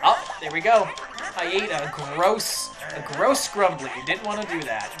 Oh, there we go. I ate a gross grumbly. Didn't want to do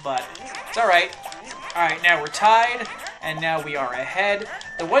that, but it's alright. Alright, now we're tied, and now we are ahead.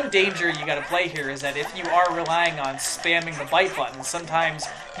 The one danger you gotta play here is that if you are relying on spamming the bite button, sometimes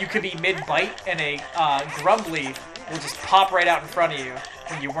you could be mid-bite and a grumbly will just pop right out in front of you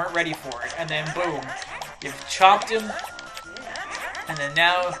when you weren't ready for it, and then boom, you've chomped him, and then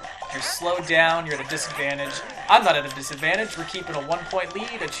now you're slowed down, you're at a disadvantage. I'm not at a disadvantage. We're keeping a 1-point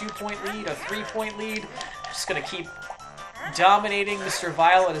lead, a 2-point lead, a 3-point lead. Just gonna keep dominating Mr.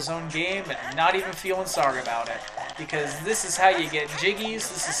 Vile at his own game and not even feeling sorry about it. Because this is how you get jiggies,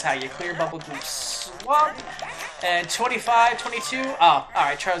 this is how you clear Bubblegloop Swamp. And 25, 22, oh,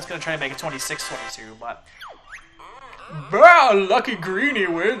 alright, I was gonna try to make it 26, 22, but... Bah, lucky greenie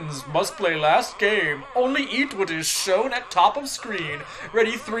wins. Must play last game. Only eat what is shown at top of screen.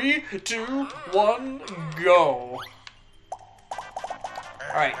 Ready, 3, 2, 1, go.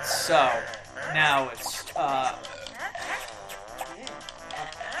 Alright, so now it's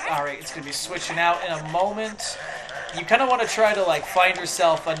alright, it's gonna be switching out in a moment. You kind of want to try to like find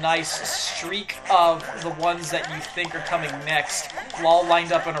yourself a nice streak of the ones that you think are coming next, all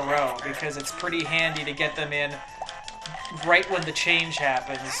lined up in a row, because it's pretty handy to get them in right when the change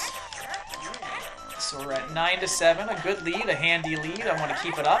happens. So we're at 9 to 7, a good lead, a handy lead. I want to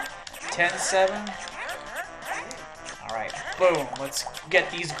keep it up. 10-7. Alright, boom. Let's get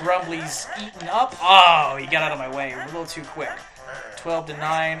these grumblies eaten up. Oh, he got out of my way. We're a little too quick. 12 to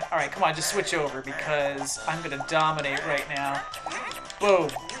 9. Alright, come on, just switch over because I'm going to dominate right now. Boom.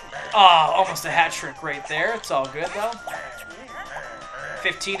 Oh, almost a hat trick right there. It's all good, though.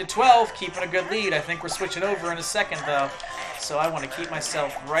 15 to 12, keeping a good lead. I think we're switching over in a second, though. So I want to keep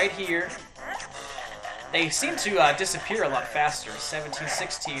myself right here. They seem to disappear a lot faster. 17,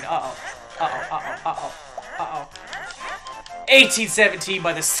 16. Uh-oh. Uh-oh, uh-oh, uh-oh, uh-oh. 18, 17,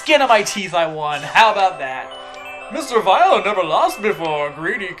 by the skin of my teeth I won. How about that? Mr. Vile never lost before.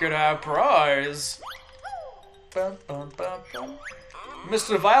 Greedy can have prize. Bum, bum, bum, bum.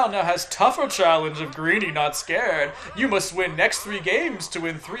 Mr. Vile now has tougher challenge of Greedy not scared. You must win next 3 games to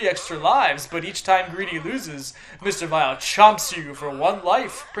win 3 extra lives, but each time Greedy loses, Mr. Vile chomps you for 1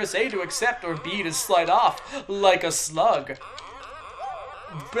 life. Press A to accept or B to slide off like a slug.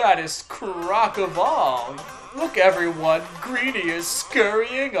 Baddest croc of all. Look everyone, Greedy is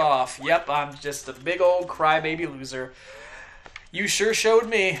scurrying off. Yep, I'm just a big old crybaby loser. You sure showed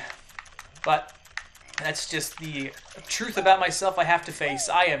me. But that's just the truth about myself I have to face.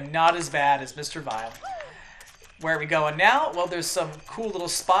 I am not as bad as Mr. Vile. Where are we going now? Well, there's some cool little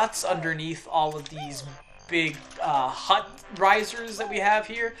spots underneath all of these big hut risers that we have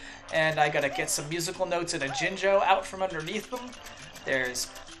here. And I gotta get some musical notes and a Jinjo out from underneath them. There's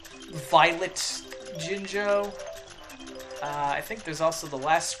Violet Jinjo. I think there's also the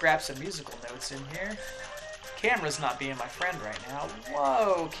last scraps of musical notes in here. Camera's not being my friend right now.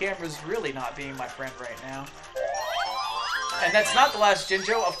 Whoa, camera's really not being my friend right now. And that's not the last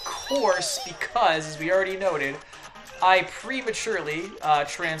Jinjo, of course, because, as we already noted, I prematurely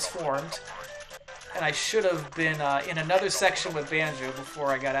transformed. And I should have been in another section with Banjo before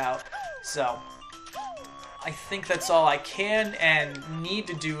I got out. So, I think that's all I can and need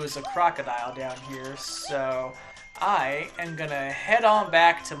to do as a crocodile down here. So, I am gonna head on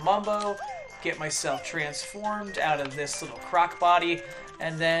back to Mumbo, get myself transformed out of this little croc body,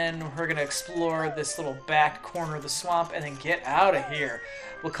 and then we're gonna explore this little back corner of the swamp and then get out of here.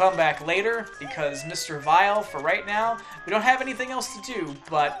 We'll come back later because Mr. Vile, for right now, we don't have anything else to do,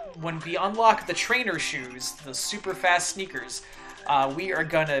 but when we unlock the trainer shoes, the super fast sneakers, we are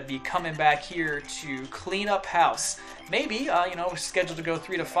gonna be coming back here to clean up house. Maybe, we're scheduled to go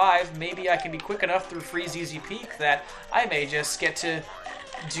 3 to 5. Maybe I can be quick enough through FREEZEEZY Peak that I may just get to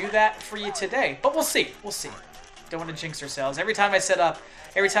do that for you today. But we'll see. We'll see. Don't want to jinx ourselves. Every time I set up,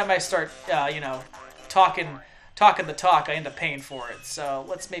 every time I start, talking the talk, I end up paying for it. So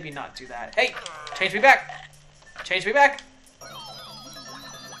let's maybe not do that. Hey, change me back. Change me back.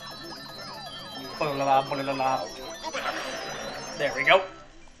 There we go.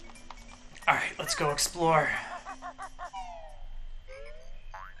 All right, let's go explore.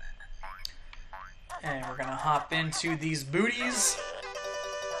 And we're gonna hop into these booties,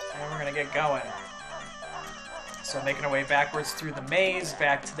 and we're gonna get going. So making our way backwards through the maze,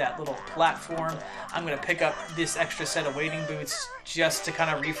 back to that little platform. I'm gonna pick up this extra set of wading boots just to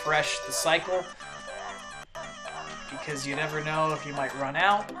kind of refresh the cycle, because you never know if you might run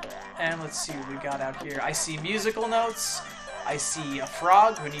out. And let's see what we got out here. I see musical notes. I see a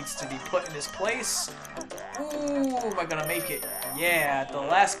frog who needs to be put in his place. Ooh, am I gonna make it? Yeah, at the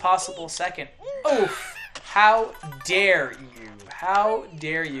last possible second. Oof! How dare you? How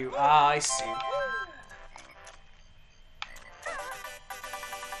dare you? Ah, I see.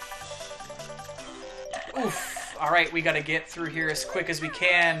 Oof! Alright, we gotta get through here as quick as we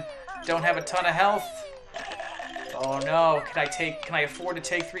can. Don't have a ton of health. Oh no, can I afford to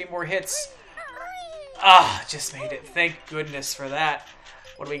take 3 more hits? Ah, just made it. Thank goodness for that.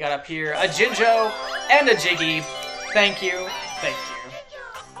 What do we got up here? A Jinjo and a Jiggy. Thank you. Thank you.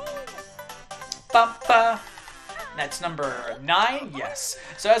 Bumpa. That's number 9? Yes.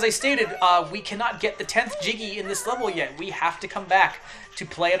 So as I stated, we cannot get the 10th Jiggy in this level yet. We have to come back to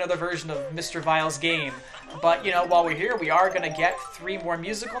play another version of Mr. Vile's game. But, while we're here, we are going to get 3 more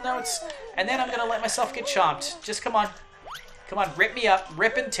musical notes, and then I'm going to let myself get chomped. Just come on. Come on, rip me up.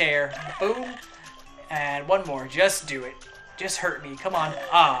 Rip and tear. Boom. And 1 more. Just do it. Just hurt me. Come on.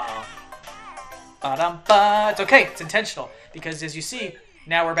 Ah. Ba-dum-ba. It's okay. It's intentional. Because as you see,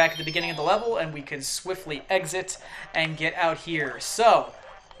 now we're back at the beginning of the level, and we can swiftly exit and get out here. So,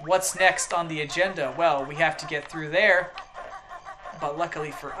 what's next on the agenda? Well, we have to get through there. But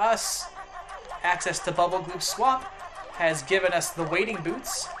luckily for us, access to BUBBLEGLOOP SWAMP has given us the wading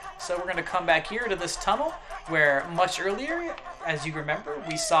boots. So we're going to come back here to this tunnel where much earlier, as you remember,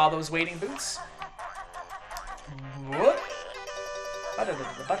 we saw those wading boots. Whoop.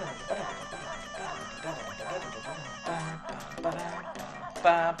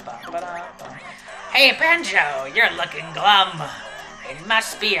 Hey, Banjo, you're looking glum. It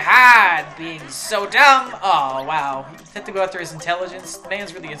must be hard being so dumb. Oh, wow. You have to go after his intelligence. The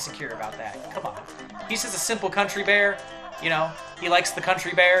man's really insecure about that. Come on. He's just a simple country bear. He likes the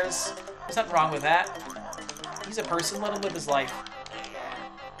country bears. There's nothing wrong with that. He's a person. Let him live his life.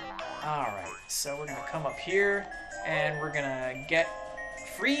 Alright, so we're going to come up here, and we're going to get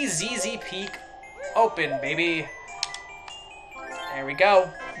FREEZEEZY Peak open, baby. There we go.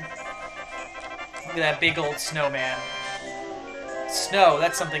 Look at that big old snowman. Snow,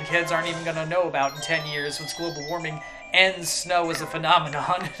 that's something kids aren't even going to know about in 10 years once global warming ends snow as a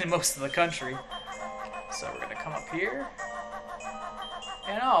phenomenon in most of the country. So we're going to come up here.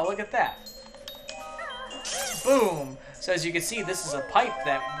 And oh, look at that. Boom! So as you can see, this is a pipe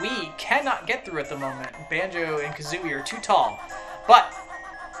that we cannot get through at the moment. Banjo and Kazooie are too tall. But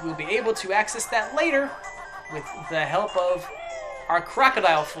we'll be able to access that later with the help of our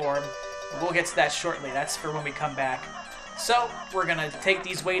crocodile form. We'll get to that shortly. That's for when we come back. So we're going to take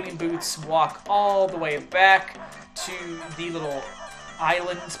these wading boots, walk all the way back to the little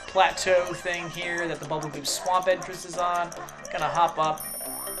island plateau thing here that the BUBBLEGLOOP Swamp entrance is on. Gonna hop up.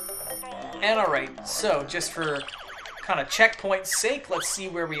 And alright, so just for kind of checkpoint's sake, let's see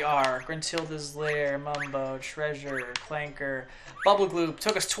where we are. Gruntilda's Lair, Mumbo, Treasure, Clanker, BUBBLEGLOOP.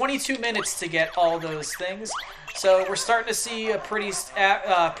 Took us 22 minutes to get all those things. So we're starting to see a pretty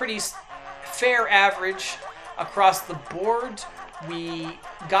fair average across the board. We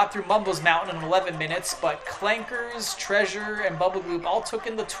got through Mumbo's Mountain in 11 minutes, but Clanker's, Treasure, and BUBBLEGLOOP all took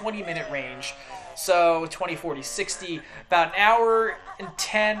in the 20-minute range. So 20, 40, 60, about an hour and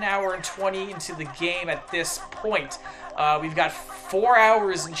 10, hour and 20 into the game at this point. We've got 4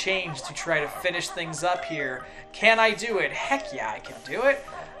 hours and change to try to finish things up here. Can I do it? Heck yeah, I can do it.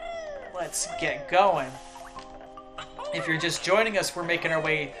 Let's get going. If you're just joining us, we're making our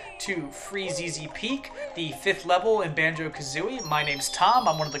way to FREEZEEZY Peak, the 5th level in Banjo-Kazooie. My name's Tom.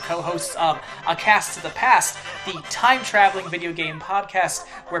 I'm one of the co-hosts of A Cast to the Past, the time-traveling video game podcast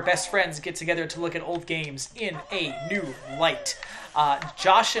where best friends get together to look at old games in a new light.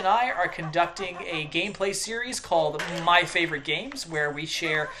 Josh and I are conducting a gameplay series called My Favorite Games, where we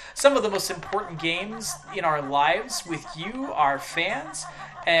share some of the most important games in our lives with you, our fans.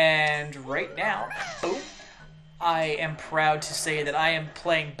 And right now, boom, I am proud to say that I am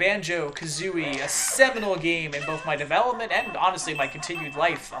playing Banjo-Kazooie, a seminal game in both my development and, honestly, my continued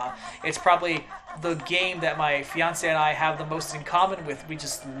life. It's probably the game that my fiancé and I have the most in common with. We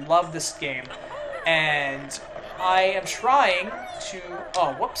just love this game. And I am trying to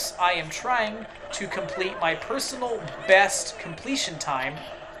complete my personal best completion time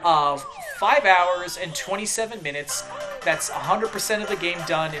of 5 hours and 27 minutes. That's 100% of the game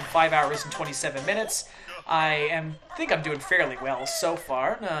done in 5 hours and 27 minutes. I think I'm doing fairly well so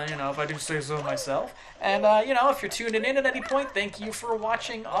far, if I do say so myself. And, if you're tuning in at any point, thank you for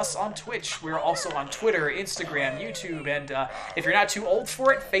watching us on Twitch. We're also on Twitter, Instagram, YouTube, and if you're not too old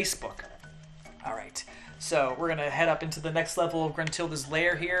for it, Facebook. Alright, so we're going to head up into the next level of Gruntilda's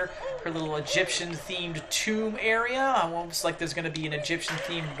lair here, her little Egyptian-themed tomb area. Almost like there's going to be an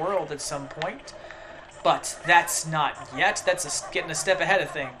Egyptian-themed world at some point. But that's not yet. That's getting a step ahead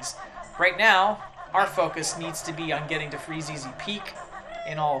of things. Right now, our focus needs to be on getting to FREEZEEZY Peak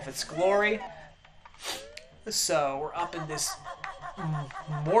in all of its glory. So we're up in this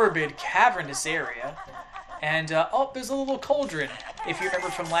morbid, cavernous area. And, there's a little cauldron. If you remember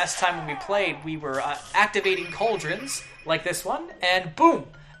from last time when we played, we were activating cauldrons, like this one, and boom!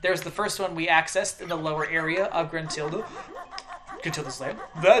 There's the first one we accessed in the lower area of Gruntilda's lair.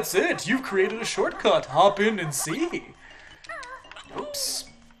 That's it! You've created a shortcut. Hop in and see. Oops.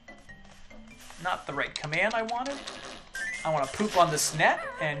 Not the right command I wanted. I want to poop on this net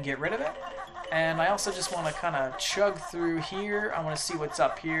and get rid of it. And I also just want to kind of chug through here. I want to see what's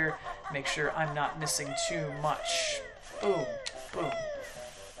up here. Make sure I'm not missing too much. Boom. Boom.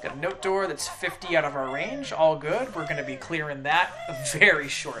 Got a note door that's 50 out of our range. All good. We're going to be clearing that very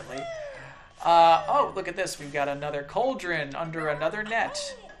shortly. Oh, look at this. We've got another cauldron under another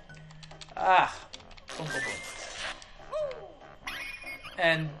net. Ah. Boom, boom, boom.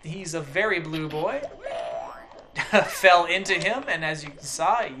 And he's a very blue boy. Fell into him, and as you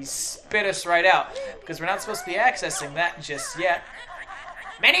saw, he spit us right out. Because we're not supposed to be accessing that just yet.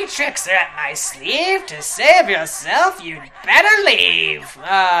 Many tricks are up my sleeve. To save yourself, you'd better leave.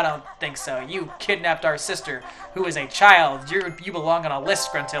 I don't think so. You kidnapped our sister, who is a child. You belong on a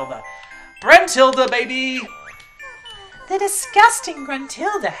list, Gruntilda. Gruntilda, baby! The disgusting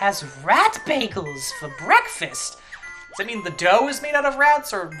Gruntilda has rat bagels for breakfast. Does that mean the dough is made out of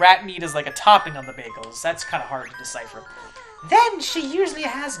rats, or rat meat is like a topping on the bagels? That's kind of hard to decipher. Then she usually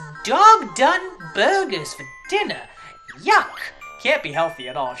has dog-done burgers for dinner. Yuck! Can't be healthy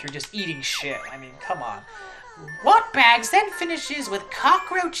at all if you're just eating shit. I mean, come on. What bags then finishes with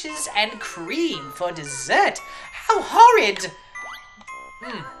cockroaches and cream for dessert? How horrid!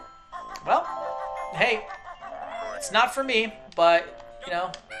 Well, hey, it's not for me, but,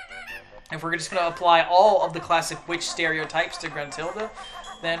 if we're just going to apply all of the classic witch stereotypes to Gruntilda,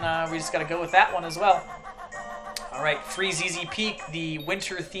 then we just got to go with that one as well. Alright, FREEZEEZY Peak, the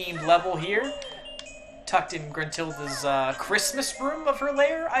winter-themed level here. Tucked in Gruntilda's Christmas room of her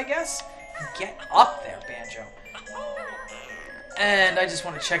lair, I guess. Get up there, Banjo. And I just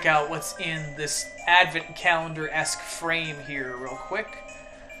want to check out what's in this advent calendar-esque frame here real quick.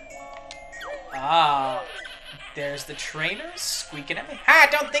 Ah, there's the trainers squeaking at me. I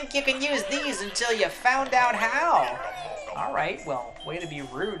don't think you can use these until you found out how. Alright, well, way to be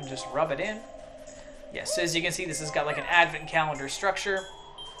rude and just rub it in. Yes, so as you can see, this has got like an advent calendar structure.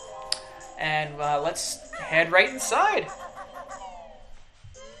 And let's head right inside.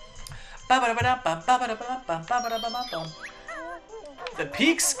 The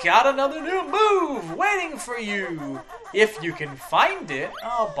Peak's got another new move waiting for you. If you can find it.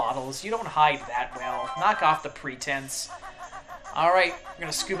 Oh, Bottles, you don't hide that well. Knock off the pretense. Alright, we're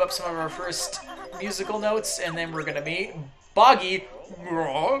going to scoop up some of our first musical notes, and then we're going to meet Boggy.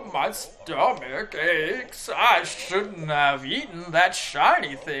 Oh, my stomach aches. I shouldn't have eaten that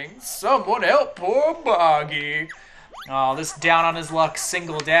shiny thing. Someone help poor Boggy. Oh, this down on his luck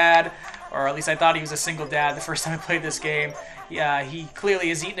single dad. Or at least I thought he was a single dad the first time I played this game. Yeah, he clearly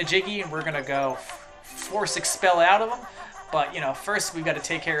is eating a jiggy, and we're going to go force expel it out of him. But, first we've got to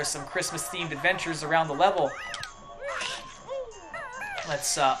take care of some Christmas-themed adventures around the level.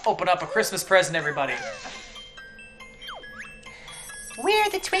 Let's open up a Christmas present, everybody. We're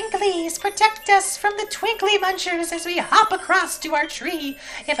the Twinklies. Protect us from the Twinkly Munchers as we hop across to our tree.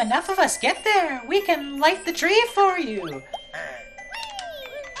 If enough of us get there, we can light the tree for you.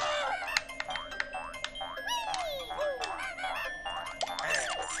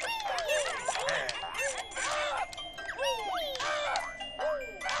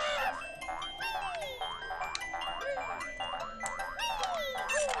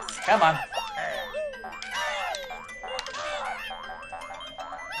 Come on.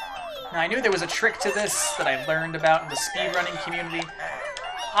 Now, I knew there was a trick to this that I learned about in the speedrunning community.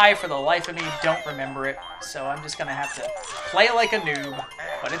 I, for the life of me, don't remember it, so I'm just gonna have to play like a noob,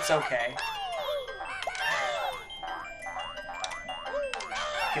 but it's okay.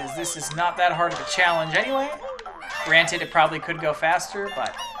 Because this is not that hard of a challenge anyway. Granted, it probably could go faster,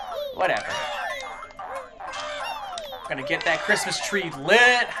 but whatever. I'm gonna get that Christmas tree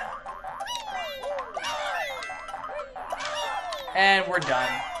lit. And we're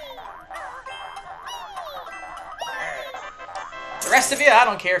done. The rest of you, I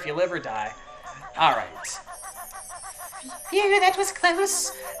don't care if you live or die. Alright. Phew, that was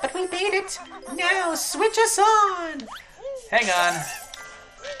close, but we made it. Now, switch us on. Hang on.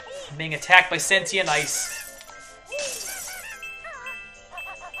 I'm being attacked by sentient ice.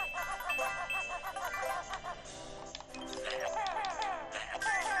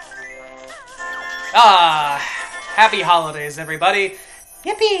 Ah, happy holidays, everybody.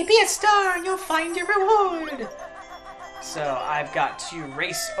 Yippee, be a star and you'll find your reward. So I've got to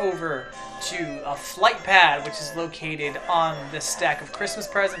race over to a flight pad, which is located on this stack of Christmas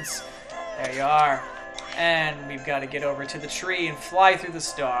presents. There you are. And we've got to get over to the tree and fly through the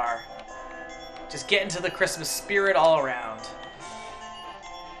star. Just get into the Christmas spirit all around.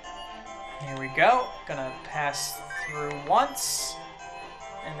 Here we go. Gonna pass through once.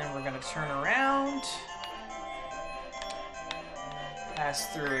 And then we're gonna turn around. Pass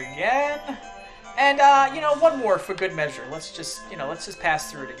through again. And, one more for good measure. Let's just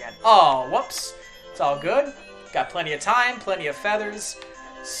pass through it again. Oh, whoops. It's all good. Got plenty of time, plenty of feathers.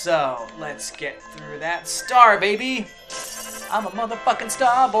 So, let's get through that star, baby. I'm a motherfucking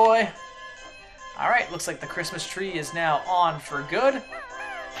star boy. Alright, looks like the Christmas tree is now on for good.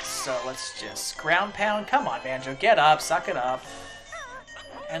 So, let's just ground pound. Come on, Banjo. Get up. Suck it up.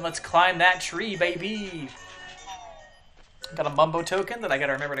 And let's climb that tree, baby. Got a Mumbo token that I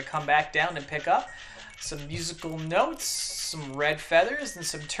gotta remember to come back down and pick up. Some musical notes, some red feathers, and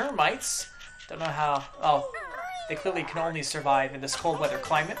some termites. Don't know how... Oh, they clearly can only survive in this cold weather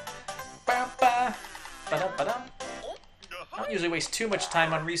climate. I don't usually waste too much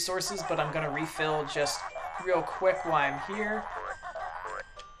time on resources, but I'm gonna refill just real quick while I'm here.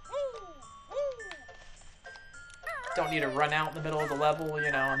 Don't need to run out in the middle of the level, and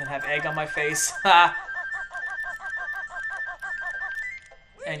then have egg on my face. Ha!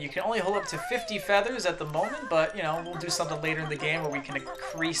 And you can only hold up to 50 feathers at the moment, but, we'll do something later in the game where we can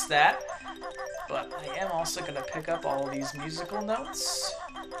increase that. But I am also going to pick up all of these musical notes.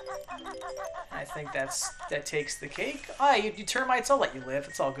 I think that takes the cake. Ah, you termites, I'll let you live.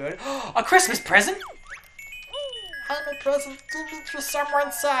 It's all good. A Christmas present? I'm a present for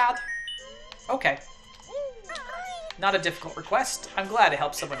someone sad. Okay. Not a difficult request. I'm glad to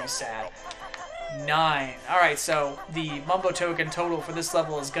help someone who's sad. 9. Alright, so the Mumbo token total for this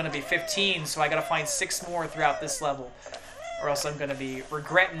level is going to be 15, so I gotta find 6 more throughout this level. Or else I'm going to be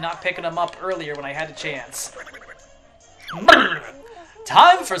regretting not picking them up earlier when I had a chance.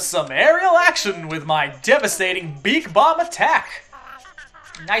 Time for some aerial action with my devastating beak bomb attack.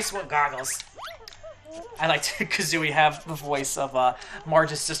 Nice one, Goggles. I like to Kazooie have the voice of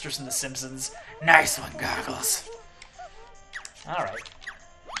Marge's sisters in The Simpsons. Nice one, Goggles. Alright.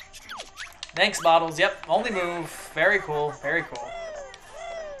 Thanks, Bottles. Yep, only move. Very cool, very cool.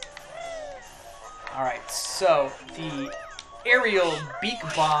 Alright, so the aerial beak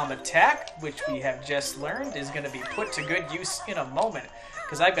bomb attack, which we have just learned, is going to be put to good use in a moment.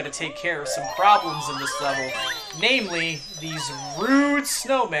 Because I've got to take care of some problems in this level. Namely, these rude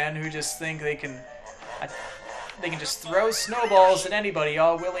snowmen who just think they can just throw snowballs at anybody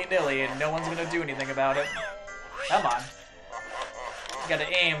all willy-nilly and no one's going to do anything about it. Come on. Gotta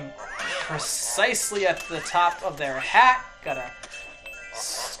aim precisely at the top of their hat. Gotta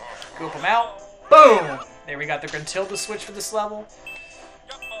scoop them out. Boom! There we got the Gruntilda switch for this level.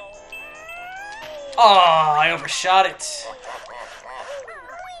 Oh, I overshot it.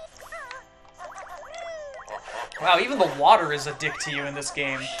 Wow, even the water is a dick to you in this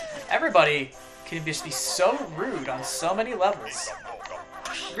game. Everybody can just be so rude on so many levels.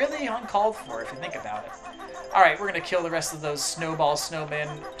 Really uncalled for if you think about it. Alright, we're going to kill the rest of those snowball snowmen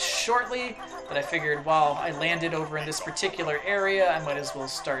shortly, but I figured while I landed over in this particular area, I might as well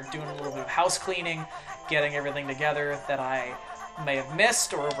start doing a little bit of house cleaning, getting everything together that I may have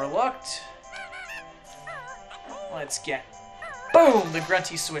missed or overlooked. Let's get, boom, the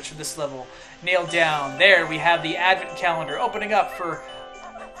grunty switch for this level nailed down. There we have the advent calendar opening up for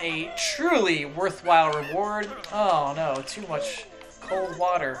a truly worthwhile reward. Oh no, too much cold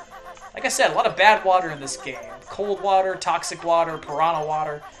water. Like I said, a lot of bad water in this game. Cold water, toxic water, piranha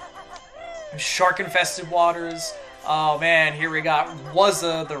water, shark-infested waters. Oh man, here we got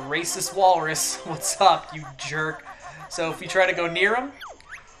Wuzza, the racist walrus. What's up, you jerk? So if you try to go near him,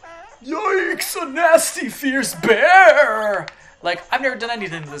 yikes, a nasty, fierce bear! Like, I've never done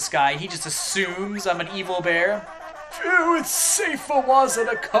anything to this guy. He just assumes I'm an evil bear. Phew, it's safe for Wuzza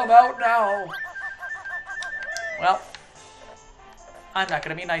to come out now. Well, I'm not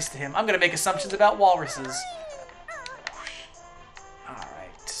going to be nice to him. I'm going to make assumptions about walruses.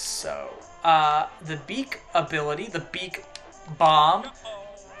 Alright, so, the beak ability, the beak bomb,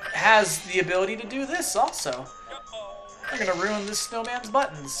 has the ability to do this also. I'm going to ruin this snowman's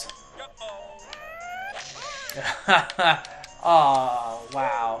buttons. Oh,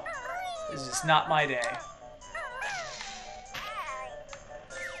 wow. This is just not my day.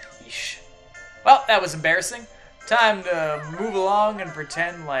 Yeesh. Well, that was embarrassing. Time to move along and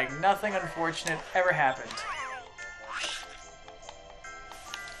pretend like nothing unfortunate ever happened.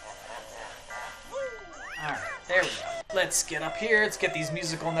 Alright, there we go. Let's get up here. Let's get these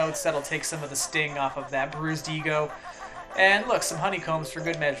musical notes. That'll take some of the sting off of that bruised ego. And look, some honeycombs for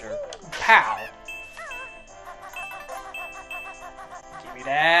good measure. Pow! Give me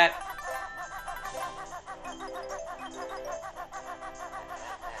that.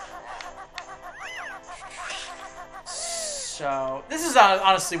 So, this is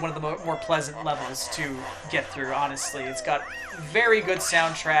honestly one of the more pleasant levels to get through, honestly. It's got very good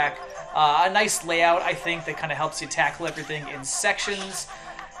soundtrack, a nice layout, I think, that kind of helps you tackle everything in sections.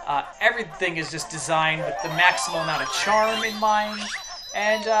 Everything is just designed with the maximum amount of charm in mind,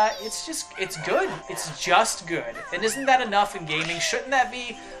 and it's good. It's just good. And isn't that enough in gaming? Shouldn't that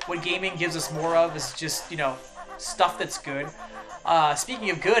be what gaming gives us more of, is just, you know, stuff that's good? Speaking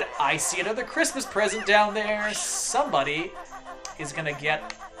of good, I see another Christmas present down there. Somebody is gonna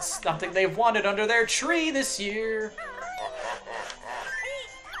get something they've wanted under their tree this year.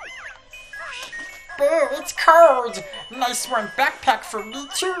 Boo, it's cold. Nice warm backpack for me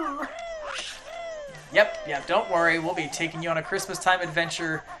too. Yep, don't worry. We'll be taking you on a Christmas time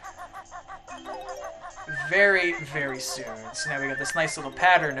adventure very, very soon. So now we got this nice little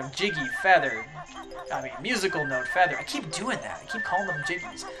pattern of jiggy, feather, musical note, feather. I keep doing that. I keep calling them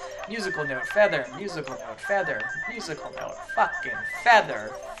jiggies. Musical note, feather, musical note, feather, musical note, fucking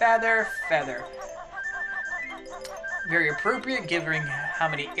feather, feather, feather. Very appropriate, given how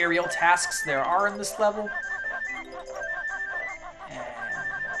many aerial tasks there are in this level. And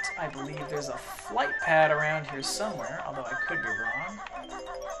I believe there's a flight pad around here somewhere, although I could be wrong.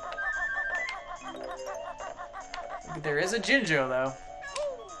 There is a Jinjo, though.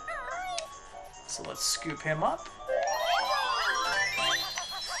 So let's scoop him up.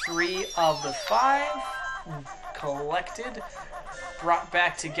 3 of the 5 collected, brought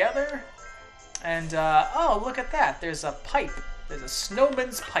back together. And, oh, look at that. There's a pipe. There's a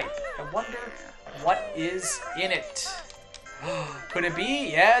snowman's pipe. I wonder what is in it. Could it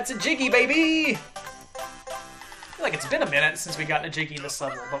be? Yeah, it's a Jiggy, baby! I feel like it's been a minute since we got a Jiggy in this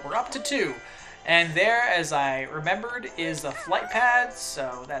level, but we're up to 2. And there, as I remembered, is the flight pad,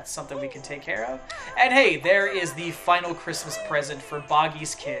 so that's something we can take care of. And hey, there is the final Christmas present for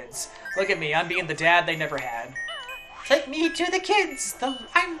Boggy's kids. Look at me, I'm being the dad they never had. Take me to the kids.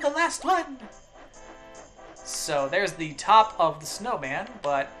 I'm the last one. So there's the top of the snowman,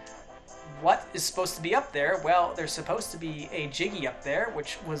 but what is supposed to be up there? Well, there's supposed to be a Jiggy up there,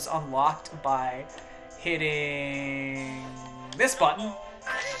 which was unlocked by hitting this button.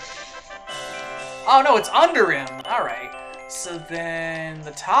 Oh no, it's under him! Alright. So then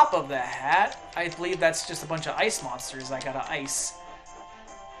the top of the hat, I believe that's just a bunch of ice monsters I gotta ice.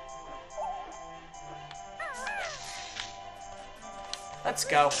 Let's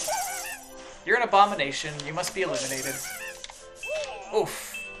go. You're an abomination. You must be eliminated.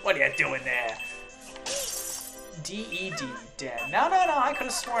 Oof. What are you doing there? D-E-D. Dead. No. I could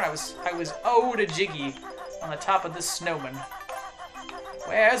have sworn I was owed a Jiggy on the top of this snowman.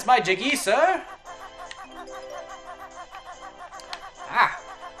 Where's my Jiggy, sir? Ah.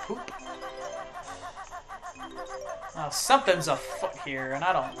 Poop. Oh, something's afoot here, and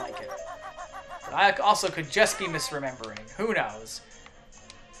I don't like it. But I also could just be misremembering. Who knows?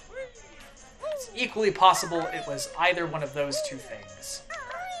 equally possible it was either one of those two things.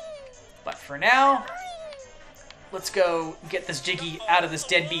 But for now, let's go get this Jiggy out of this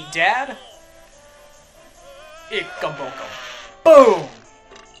deadbeat dad. Ikumboko. Boom!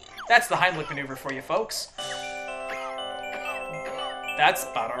 That's the Heimlich maneuver for you, folks. That's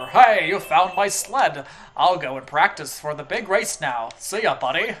better. Hey, you found my sled. I'll go and practice for the big race now. See ya,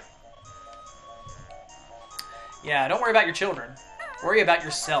 buddy. Yeah, don't worry about your children. Worry about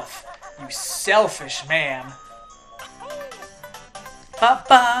yourself. You selfish man.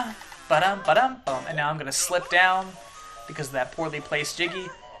 Ba-ba, ba-dum, ba-dum, bum. And now I'm gonna slip down because of that poorly placed Jiggy.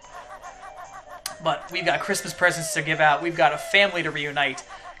 But we've got Christmas presents to give out. We've got a family to reunite.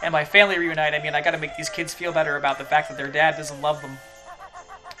 And by family reunite, I mean I gotta make these kids feel better about the fact that their dad doesn't love them.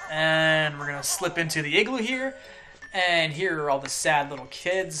 And we're gonna slip into the igloo here. And here are all the sad little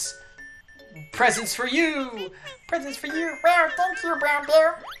kids. Presents for you! Presents for you! Wow, thank you, Brown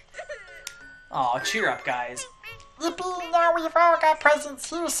Bear. Aw, cheer up, guys. Yippee, now we've all got presents.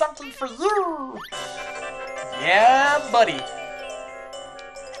 Here's something for you. Yeah, buddy.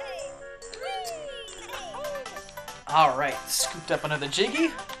 Alright, scooped up another Jiggy.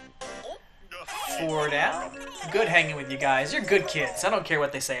 4 down. Good hanging with you guys. You're good kids. I don't care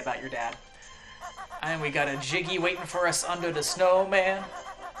what they say about your dad. And we got a Jiggy waiting for us under the snowman.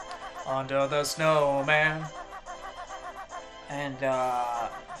 Under the snowman. And, oh,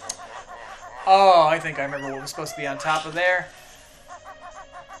 I think I remember what was supposed to be on top of there.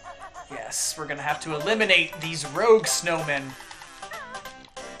 Yes, we're gonna have to eliminate these rogue snowmen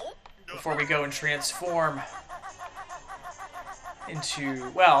before we go and transform into,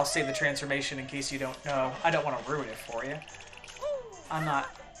 well, I'll save the transformation in case you don't know. I don't want to ruin it for you. I'm not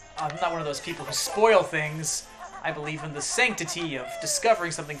one of those people who spoil things. I believe in the sanctity of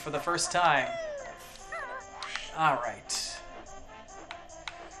discovering something for the first time. Alright.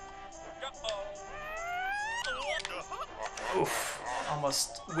 Oof.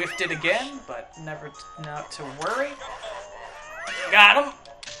 Almost whiffed it again, but never not to worry. Got him!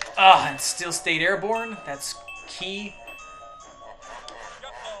 Ah, and still stayed airborne. That's key.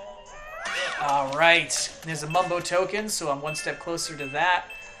 Alright. There's a Mumbo token, so I'm one step closer to that.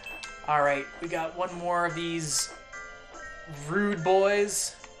 Alright, we got one more of these rude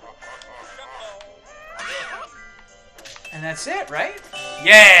boys. And that's it, right?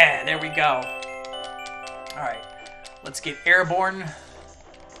 Yeah, there we go. Alright, let's get airborne.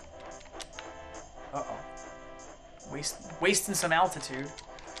 Uh-oh. Wasting some altitude.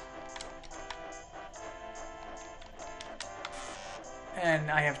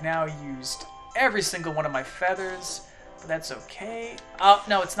 And I have now used every single one of my feathers. But that's okay. Oh,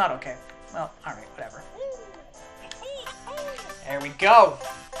 no, it's not okay. Well, alright, whatever. There we go.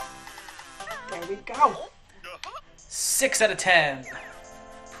 There we go. 6 out of 10.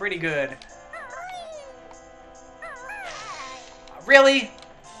 Pretty good. Really?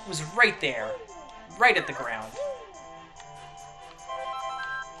 It was right there. Right at the ground.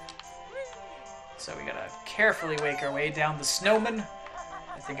 So we gotta carefully wake our way down the snowman.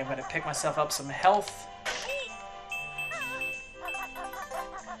 I think I'm gonna pick myself up some health.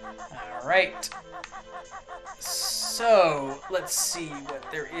 Alright. So, let's see what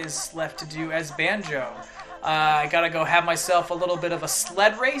there is left to do as Banjo. I gotta go have myself a little bit of a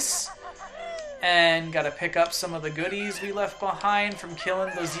sled race. And gotta pick up some of the goodies we left behind from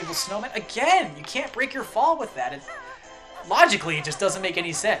killing those evil snowmen. Again, you can't break your fall with that. Logically, it just doesn't make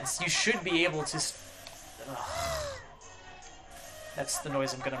any sense. You should be able to... Ugh. That's the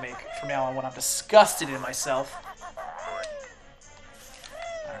noise I'm gonna make from now on when I'm disgusted in myself.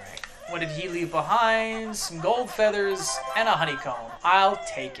 Alright. What did he leave behind? Some gold feathers and a honeycomb. I'll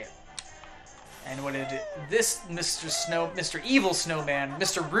take it. And what did this Mr. Evil Snowman,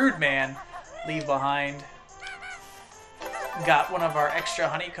 Mr. Rude Man, leave behind? Got one of our extra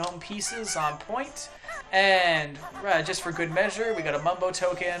honeycomb pieces on point. And just for good measure, we got a Mumbo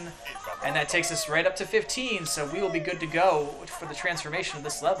token. And that takes us right up to 15, so we will be good to go for the transformation of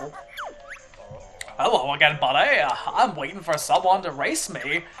this level. Hello again, buddy. I'm waiting for someone to race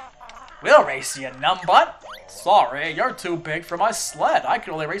me. We'll race you, numbutt. Sorry, you're too big for my sled. I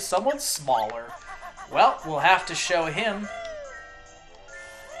can only race someone smaller. Well, we'll have to show him.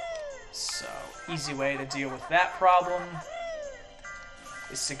 So, easy way to deal with that problem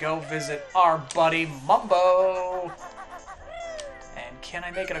is to go visit our buddy Mumbo. And can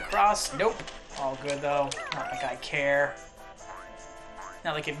I make it across? Nope. All good, though. Not like I care.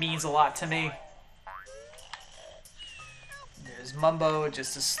 Not like it means a lot to me. There's Mumbo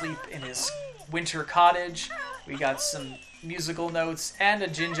just asleep in his winter cottage. We got some musical notes and a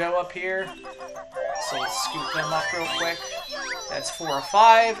Jinjo up here. So let's scoop them up real quick. That's 4 or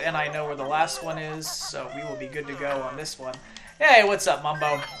 5, and I know where the last one is, so we will be good to go on this one. Hey, what's up,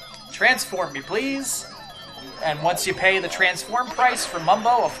 Mumbo? Transform me, please. And once you pay the transform price for Mumbo,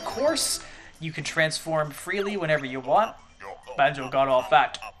 of course, you can transform freely whenever you want. Banjo got all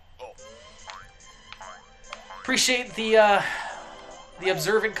fat. Appreciate the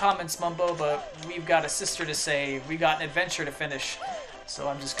observant comments, Mumbo, but we've got a sister to save. We got an adventure to finish. So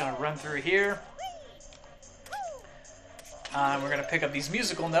I'm just going to run through here. We're going to pick up these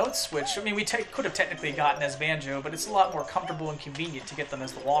musical notes, which, I mean, we could have technically gotten as Banjo, but it's a lot more comfortable and convenient to get them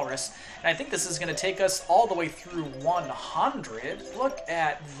as the Walrus. And I think this is going to take us all the way through 100. Look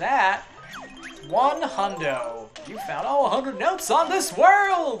at that. 100. You found all 100 notes on this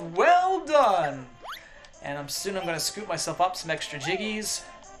world. Well done. And I'm going to scoop myself up some extra jiggies.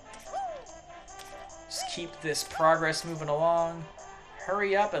 Just keep this progress moving along.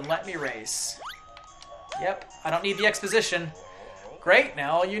 Hurry up and let me race. Yep, I don't need the exposition. Great,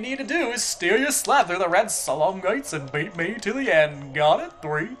 now all you need to do is steer your sled through the red salon gates and beat me to the end. Got it?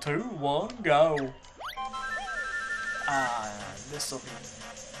 3, 2, 1, go. This'll be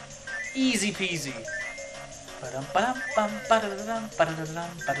easy peasy.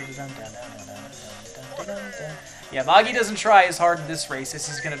 Yeah, Moggy doesn't try as hard in this race as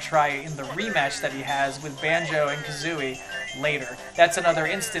he's going to try in the rematch that he has with Banjo and Kazooie later. That's another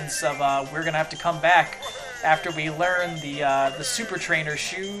instance of we're going to have to come back after we learn the Super Trainer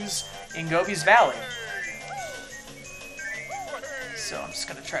shoes in Gobi's Valley. So I'm just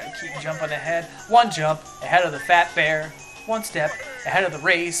going to try to keep jumping ahead. One jump ahead of the fat bear. One step ahead of the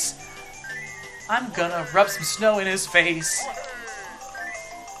race. I'm gonna rub some snow in his face.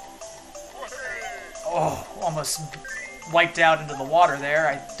 Oh, almost wiped out into the water there.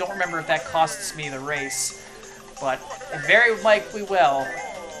 I don't remember if that costs me the race, but it very likely will.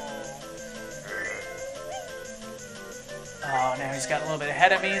 Oh, now he's got a little bit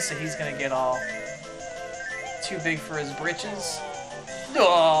ahead of me, so he's gonna get all too big for his britches.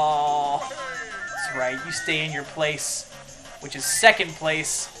 Oh, that's right. You stay in your place, which is second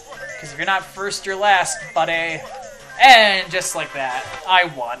place. Because if you're not first, you're last, buddy. And just like that, I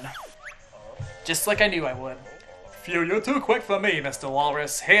won. Just like I knew I would. Phew, you're too quick for me, Mr.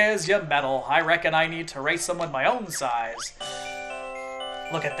 Walrus. Here's your medal. I reckon I need to race someone my own size.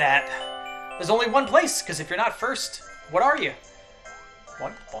 Look at that. There's only one place, because if you're not first, what are you?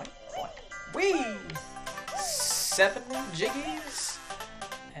 1.1. Whee! 7 jiggies.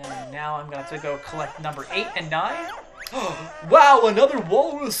 And now I'm going to have to go collect number 8 and 9. Wow, another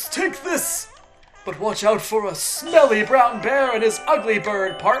walrus! Take this! But watch out for a smelly brown bear and his ugly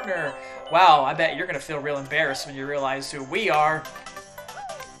bird partner. Wow, I bet you're gonna feel real embarrassed when you realize who we are.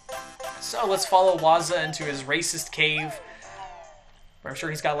 So let's follow Wazza into his racist cave. I'm sure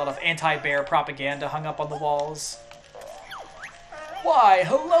he's got a lot of anti-bear propaganda hung up on the walls. Why,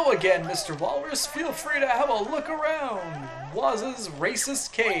 hello again, Mr. Walrus. Feel free to have a look around. Wazza's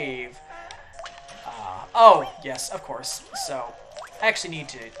racist cave. Oh, yes, of course. So, I actually need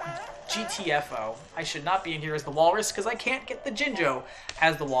to GTFO. I should not be in here as the Walrus because I can't get the Jinjo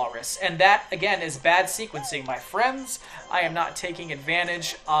as the Walrus. And that, again, is bad sequencing, my friends. I am not taking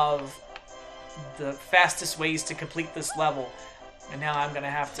advantage of the fastest ways to complete this level. And now I'm going to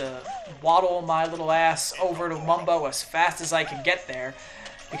have to waddle my little ass over to Mumbo as fast as I can get there.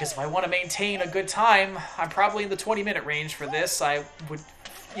 Because if I want to maintain a good time, I'm probably in the 20-minute range for this, I would,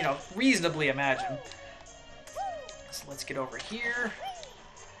 you know, reasonably imagine. So let's get over here.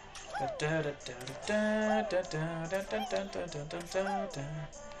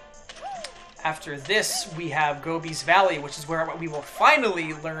 After this, we have Gobi's Valley, which is where we will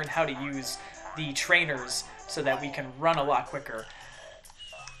finally learn how to use the trainers so that we can run a lot quicker.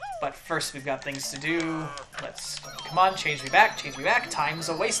 But first, we've got things to do. Let's, come on, change me back, time's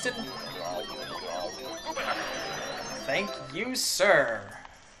a-wasted. Thank you, sir.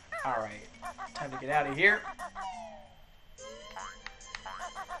 Alright, time to get out of here.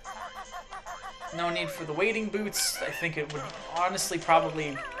 No need for the wading boots. I think it would honestly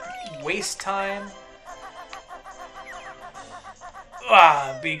probably waste time.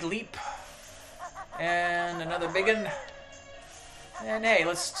 Ah, big leap. And another big one. And hey,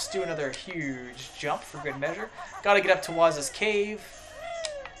 let's just do another huge jump for good measure. Gotta get up to Waz's cave.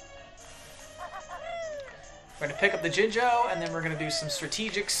 We're gonna pick up the Jinjo, and then we're gonna do some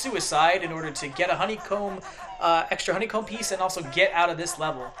strategic suicide in order to get a honeycomb, extra honeycomb piece, and also get out of this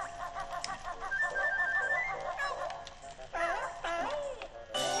level.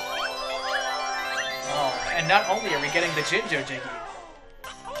 And not only are we getting the Jinjo Jiggy,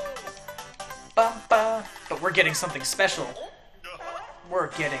 but we're getting something special.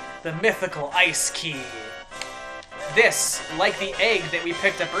 We're getting the mythical ice key. This, like the egg that we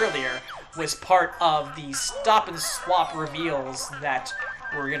picked up earlier, was part of the stop and swap reveals that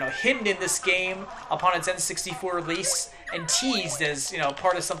were, hidden in this game upon its N64 release and teased as,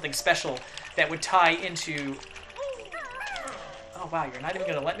 part of something special that would tie into... Oh, wow, you're not even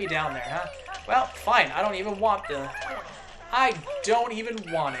going to let me down there, huh? Well, fine, I don't even want it.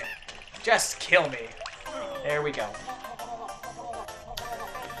 Just kill me. There we go.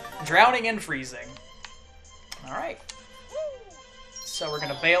 Drowning and freezing. Alright. So we're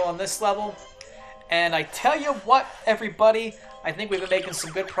going to bail on this level. And I tell you what, everybody, I think we've been making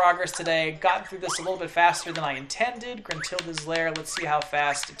some good progress today. Got through this a little bit faster than I intended. Gruntilda's Lair, let's see how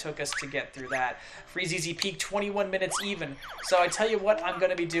fast it took us to get through that. FREEZEEZY Peak, 21 minutes even. So I tell you what I'm going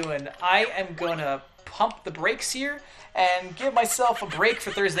to be doing. I am going to pump the brakes here and give myself a break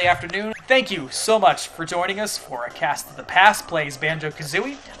for Thursday afternoon. Thank you so much for joining us for A Cast of the Past Plays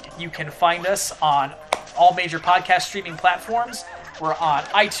Banjo-Kazooie. You can find us on all major podcast streaming platforms. We're on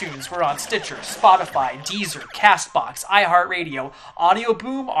iTunes, we're on Stitcher, Spotify, Deezer, CastBox, iHeartRadio, Audio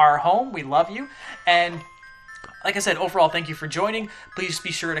Boom, our home. We love you. And like I said, overall, thank you for joining. Please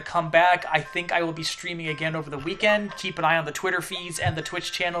be sure to come back. I think I will be streaming again over the weekend. Keep an eye on the Twitter feeds and the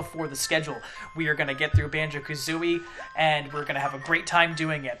Twitch channel for the schedule. We are going to get through Banjo-Kazooie, and we're going to have a great time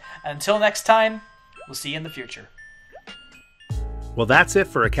doing it. Until next time, we'll see you in the future. Well, that's it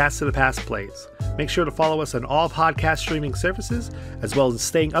for A Cast of the Past Plays. Make sure to follow us on all podcast streaming services, as well as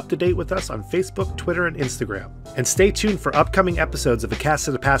staying up to date with us on Facebook, Twitter, and Instagram. And stay tuned for upcoming episodes of A Cast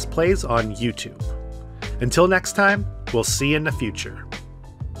of the Past Plays on YouTube. Until next time, we'll see you in the future.